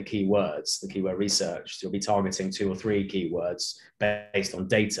cover it in the keywords, the keyword research. So you'll be targeting 2 or 3 keywords based on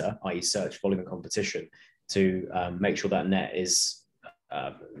data, i.e. search volume and competition, to make sure that net is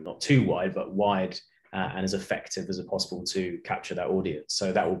not too wide, but wide and as effective as possible to capture that audience.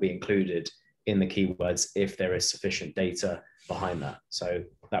 So that will be included in the keywords if there is sufficient data behind that. So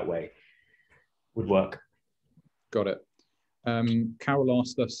that way would work. Got it. Carol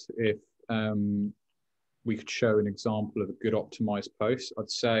asked us if we could show an example of a good optimized post. I'd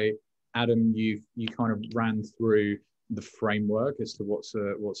say, Adam, you kind of ran through the framework as to what's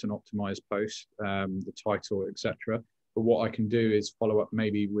an optimized post, the title, etc. But what I can do is follow up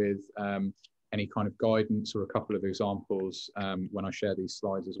maybe with any kind of guidance or a couple of examples when I share these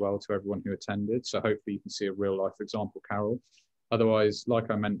slides as well to everyone who attended. So hopefully you can see a real life example, Carol. Otherwise,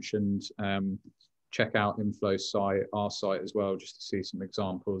 like I mentioned, check out Inflo's site, our site as well, just to see some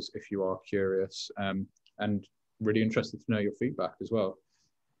examples if you are curious, and really interested to know your feedback as well.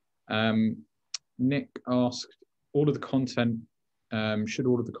 Nick asked, all of the content, should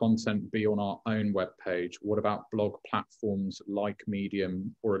all of the content be on our own webpage? What about blog platforms like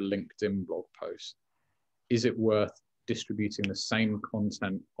Medium or a LinkedIn blog post? Is it worth distributing the same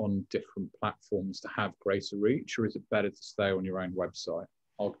content on different platforms to have greater reach, or is it better to stay on your own website?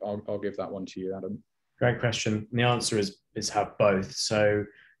 I'll give that one to you, Adam. Great question. And the answer is have both. So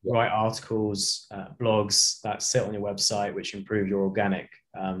write articles, blogs that sit on your website, which improve your organic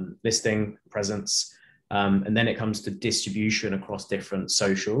listing presence, And then it comes to distribution across different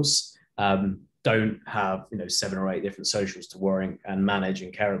socials. Don't have 7 or 8 different socials to worry and manage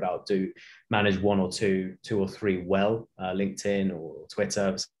and care about. Do manage 1 or 2 or 3 well, LinkedIn or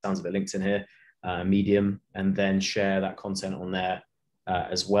Twitter, sounds a bit LinkedIn here, Medium, and then share that content on there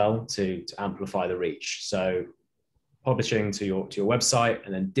as well to amplify the reach. So publishing to your website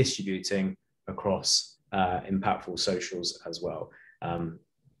and then distributing across impactful socials as well. And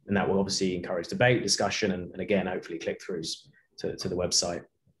that will obviously encourage debate, discussion, and again, hopefully click-throughs to the website.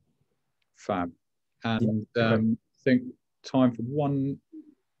 Fab. And I think time for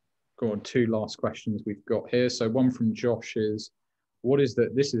 2 last questions we've got here. So one from Josh is,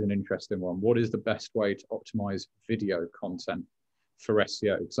 this is an interesting one. What is the best way to optimize video content for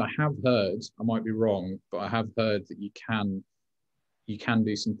SEO? Because I have heard, I might be wrong, but I have heard that you can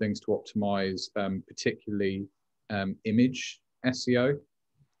do some things to optimize, particularly image SEO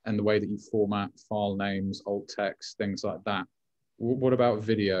and the way that you format file names, alt text, things like that. What about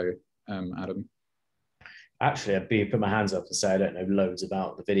video, Adam? Actually, I'd put my hands up and say I don't know loads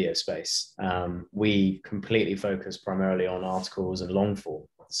about the video space. We completely focus primarily on articles and long form.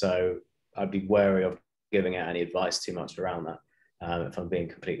 So I'd be wary of giving out any advice too much around that. If I'm being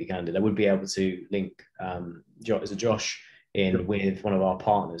completely candid, I would be able to link Josh in with one of our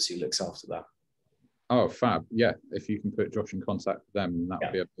partners who looks after that. Oh, fab. Yeah, if you can put Josh in contact with them, that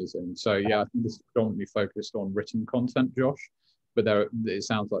would be amazing. So yeah, I think this is predominantly focused on written content, Josh, but it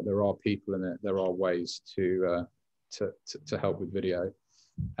sounds like there are people in it. There are ways to help with video.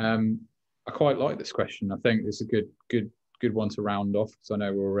 I quite like this question. I think it's a good one to round off, because I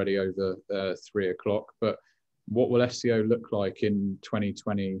know we're already over 3 o'clock, but what will SEO look like in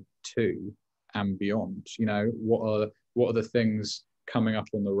 2022 and beyond? What are the things coming up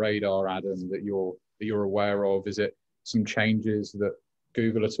on the radar, Adam, that you're aware of? Is it some changes that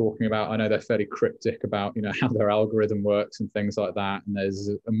Google are talking about? I know they're fairly cryptic about how their algorithm works and things like that, and there's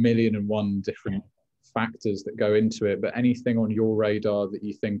 1,000,001 different factors that go into it. But anything on your radar that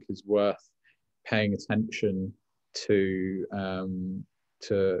you think is worth paying attention to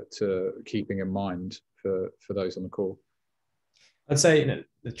keeping in mind for those on the call? I'd say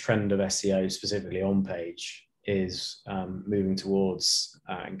the trend of SEO specifically on page is moving towards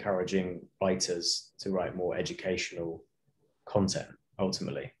encouraging writers to write more educational content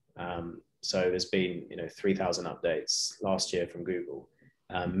ultimately. So there's been 3,000 updates last year from Google,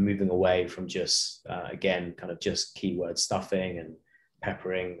 moving away from just just keyword stuffing and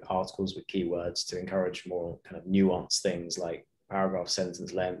peppering articles with keywords to encourage more kind of nuanced things like paragraph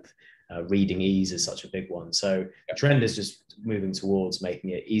sentence length. Reading ease is such a big one. So the trend is just moving towards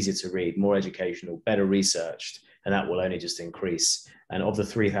making it easier to read, more educational, better researched, and that will only just increase. And of the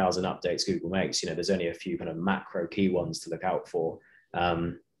 3,000 updates Google makes, there's only a few kind of macro key ones to look out for.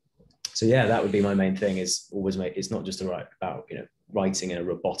 So yeah, that would be my main thing, is always it's not just about writing in a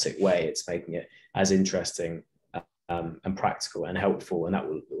robotic way, it's making it as interesting and practical and helpful, and that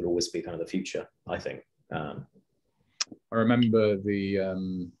will always be kind of the future, I think. I remember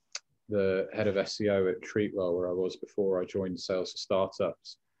the head of SEO at Treatwell, where I was before I joined Sales for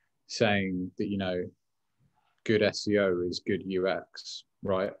Startups, saying that good SEO is good UX,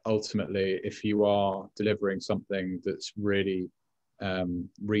 right? Ultimately, if you are delivering something that's really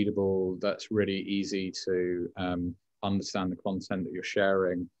readable, that's really easy to understand the content that you're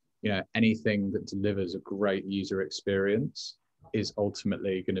sharing, anything that delivers a great user experience is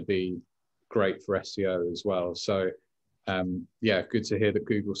ultimately going to be great for SEO as well. So good to hear that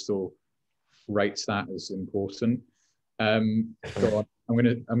Google still rates that as important. Go on.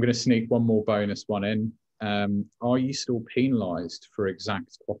 I'm gonna sneak one more bonus one in. Are you still penalized for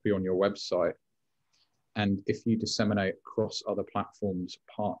exact copy on your website? And if you disseminate across other platforms,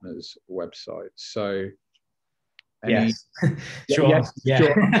 partners' websites? So yes. Sure. Yes,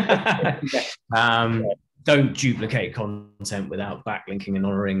 yeah. Sure. Don't duplicate content without backlinking and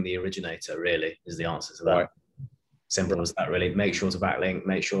honoring the originator, really, is the answer to that. Right. Simple as that, really. Make sure to backlink,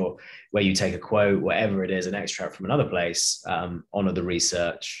 make sure where you take a quote, whatever it is, an extract from another place, honor the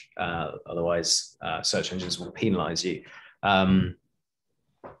research. Otherwise, search engines will penalize you.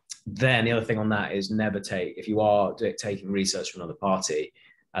 Then the other thing on that is never take, if you are taking research from another party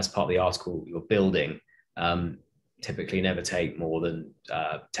as part of the article you're building, typically never take more than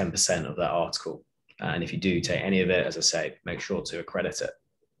 10% of that article. And if you do take any of it, as I say, make sure to accredit it.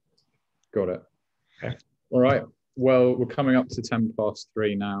 Got it. Okay. All right. Well, we're coming up to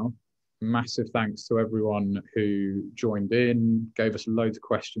 3:10 now. Massive thanks to everyone who joined in, gave us loads of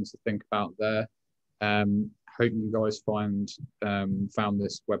questions to think about there. Hope you guys found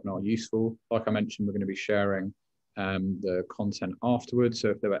this webinar useful. Like I mentioned, we're going to be sharing the content afterwards. So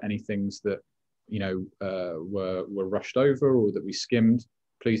if there were any things that were rushed over or that we skimmed,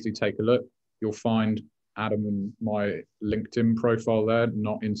 please do take a look. You'll find Adam and my LinkedIn profile there,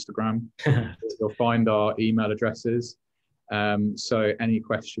 not Instagram. You'll find our email addresses. So any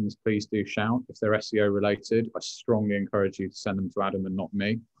questions, please do shout. If they're SEO related, I strongly encourage you to send them to Adam and not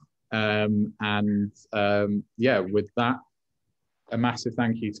me. With that, a massive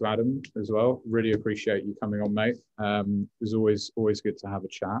thank you to Adam as well. Really appreciate you coming on, mate. It was always good to have a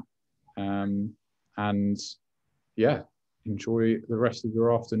chat. Enjoy the rest of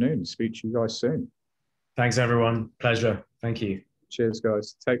your afternoon. Speak to you guys soon. Thanks, everyone. Pleasure. Thank you. Cheers,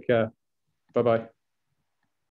 guys. Take care. Bye-bye.